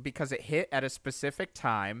being, because it hit at a specific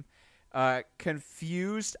time,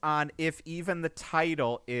 confused on if even the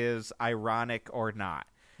title is ironic or not.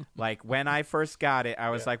 Like, when I first got it, I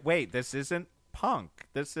was like, wait, this isn't punk.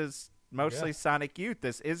 This is mostly Sonic Youth.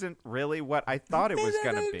 This isn't really what I thought it was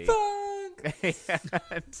going to be.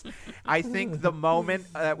 And I think the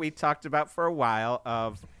moment that we talked about for a while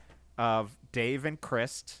of Dave and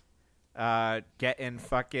Chris getting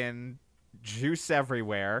fucking juice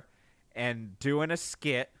everywhere and doing a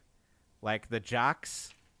skit, like the jocks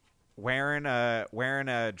wearing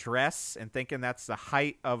a dress and thinking that's the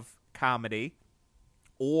height of comedy,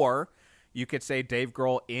 or you could say Dave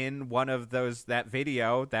Grohl in one of that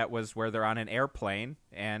video that was where they're on an airplane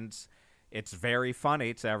and it's very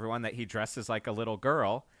funny to everyone that he dresses like a little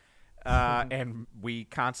girl. And we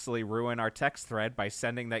constantly ruin our text thread by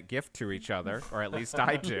sending that gift to each other, or at least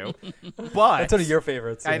I do. But that's one of your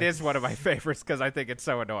favorites. It is one of my favorites because I think it's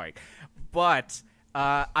so annoying. But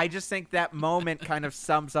I just think that moment kind of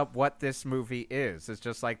sums up what this movie is. It's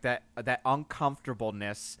just like that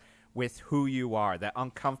uncomfortableness with who you are, that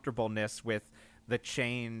uncomfortableness with the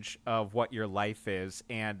change of what your life is,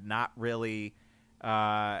 and not really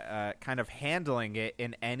kind of handling it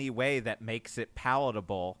in any way that makes it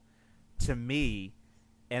palatable to me.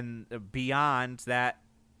 And beyond that,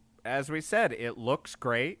 as we said, it looks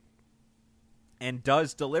great and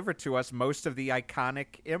does deliver to us most of the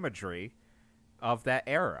iconic imagery of that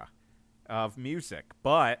era of music,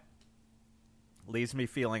 but leaves me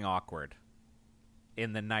feeling awkward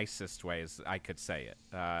in the nicest ways I could say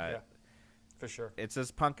it. For sure. It's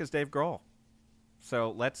as punk as Dave Grohl.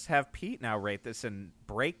 So let's have Pete now rate this and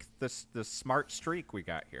break the smart streak we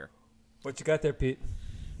got here. What you got there, Pete?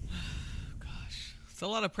 Gosh, it's a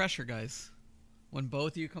lot of pressure, guys. When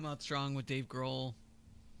both of you come out strong with Dave Grohl,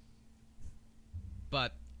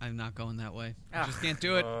 but I'm not going that way. I just can't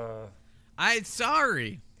do it. I'm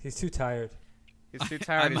sorry. He's too tired. He's too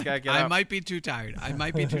tired. He's got to get up. I might be too tired.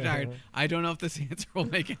 I don't know if this answer will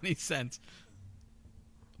make any sense.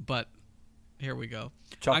 But here we go.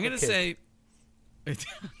 I'm going to say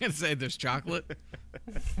there's chocolate.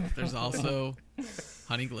 There's also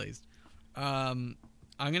honey glazed. I'm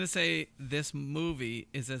going to say this movie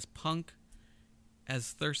is as punk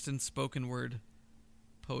as Thurston's spoken word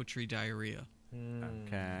poetry diarrhea.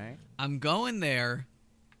 Okay. I'm going there.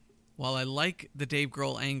 While I like the Dave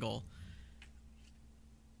Grohl angle,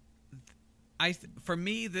 for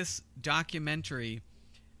me, this documentary,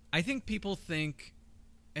 I think people think,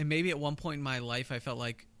 and maybe at one point in my life I felt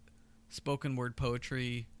like spoken word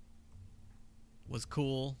poetry was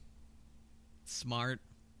cool, smart,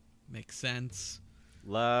 makes sense.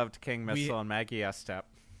 Loved King Missile and Maggie Estep.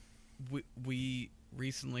 We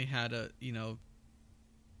recently had a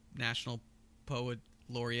national poet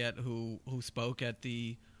laureate who spoke at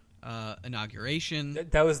the inauguration.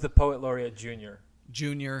 That was the poet laureate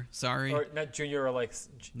Junior, sorry. Or not Junior, or like...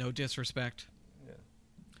 No disrespect. Yeah.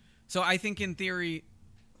 So I think in theory,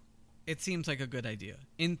 it seems like a good idea.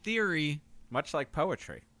 In theory... Much like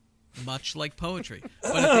poetry. But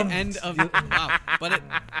at the end of... wow.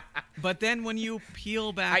 But then when you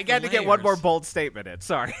peel back I got to get one more bold statement in.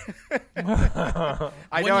 Sorry.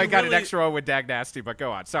 I know I got an extra one with Dag Nasty, but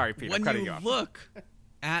go on. Sorry, Pete. I'm cutting you off. When you look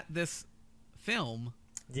at this film...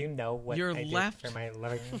 Do you know what you're I left, did for my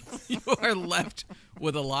living? You are left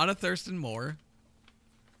with a lot of Thurston Moore.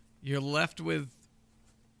 You're left with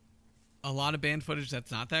a lot of band footage that's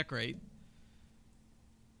not that great.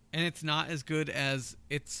 And it's not as good as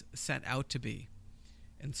it's set out to be.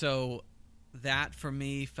 And so that, for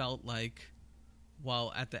me, felt like,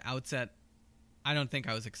 while at the outset, I don't think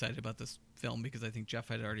I was excited about this film because I think Jeff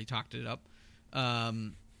had already talked it up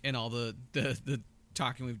in all the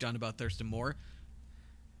talking we've done about Thurston Moore.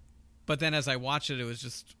 But then as I watched it,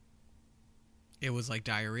 it was like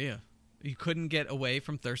diarrhea. You couldn't get away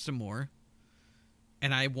from Thurston Moore.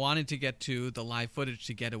 And I wanted to get to the live footage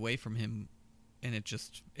to get away from him. And it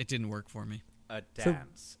didn't work for me. A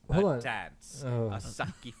dance. Hold on. Dance. Oh. A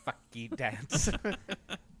sucky fucky dance.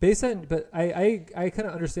 Based on, but I kind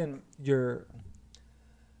of understand your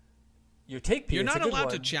take, Pete. You're It's a not good allowed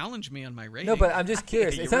one. to challenge me on my rating. No, but I'm just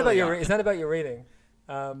curious. You It's not really about are. your. It's not about your rating.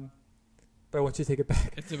 But I want you to take it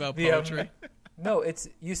back. It's about The, poetry. No, it's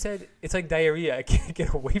you said it's like diarrhea. I can't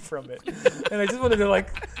get away from it, and I just wanted to like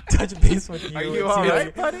touch base with you. Are and you see all if right,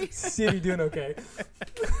 you- buddy? See if you're doing okay.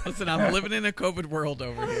 Listen, I'm living in a COVID world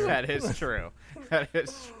over here. That is true. That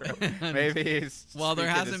is true. Maybe he's. Well, there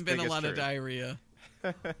speaking his hasn't been a biggest lot of truth. diarrhea,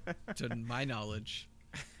 to my knowledge.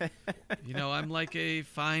 You know, I'm like a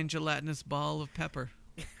fine gelatinous ball of pepper.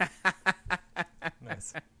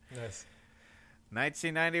 Nice.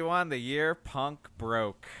 1991, the year punk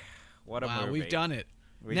broke. What a Wow, movie. we've done it.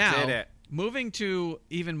 We now, did it. Moving to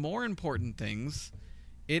even more important things,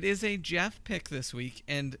 it is a Jeff pick this week,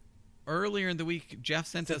 and earlier in the week, Jeff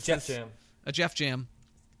sent It's us a Jeff this- Jam. A Jeff Jam.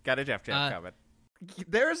 Got a Jeff Jam coming.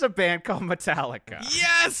 There's a band called Metallica.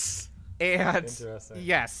 Yes! And Interesting.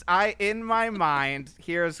 yes, in my mind,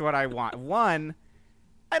 here's what I want. One,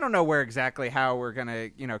 I don't know how we're gonna,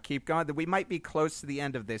 keep going. We might be close to the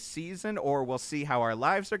end of this season, or we'll see how our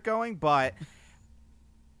lives are going. But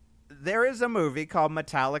there is a movie called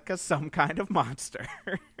Metallica: Some Kind of Monster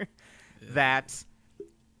that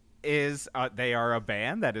is. They are a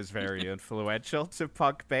band that is very influential to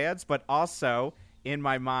punk bands, but also in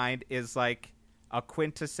my mind is like a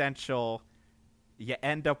quintessential. You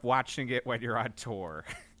end up watching it when you're on tour.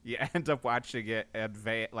 You end up watching it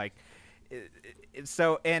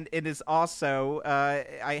so, and it is also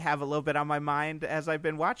I have a little bit on my mind as I've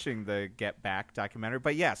been watching the Get Back documentary.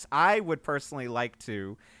 But yes, I would personally like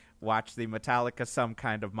to watch the Metallica Some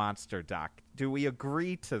Kind of Monster doc. Do we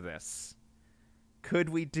agree to this? Could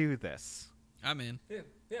we do this? I'm in.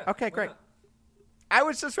 Yeah. Okay, why great. not?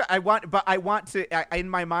 I want to, in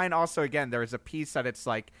my mind also, again, there's a piece that it's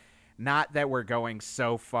like, not that we're going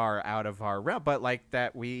so far out of our realm, but like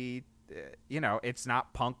that we, it's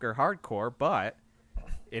not punk or hardcore, but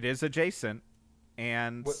it is adjacent.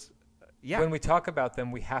 And yeah. When we talk about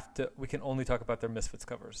them, we can only talk about their Misfits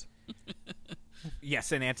covers.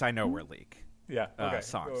 Yes, an Anti-Nowhere League Yeah. Okay.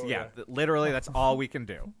 songs. Oh, Yeah, literally, that's all we can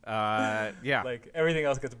do. Yeah. Like everything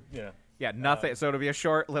else gets, Yeah, nothing. So it'll be a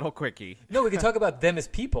short little quickie. No, we can talk about them as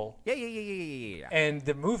people Yeah. and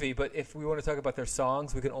the movie, but if we want to talk about their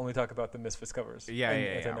songs, we can only talk about the Misfits covers. Yeah.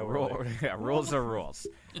 Rule. Rules are rules.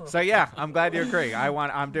 So yeah, I'm glad you agree.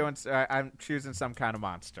 I'm choosing Some Kind of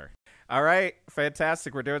Monster. All right,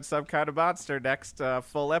 fantastic. We're doing Some Kind of Monster next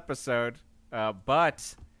full episode.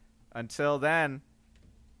 But until then,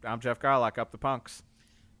 I'm Jeff Garlock. Up the punks.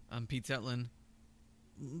 I'm Pete Zetlin.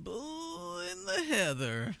 Bull in the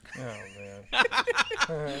heather. Oh man.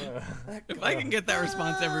 If I can get that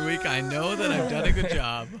response every week, I know that I've done a good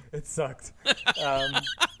job. It sucked.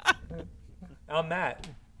 I'm Matt.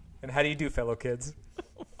 And how do you do, fellow kids?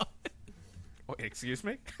 Oh, excuse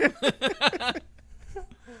me?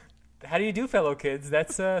 How do you do, fellow kids?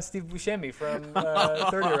 That's Steve Buscemi from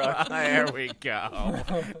 30 Rock. There we go.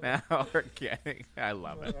 Now we're getting. I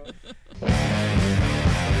love it.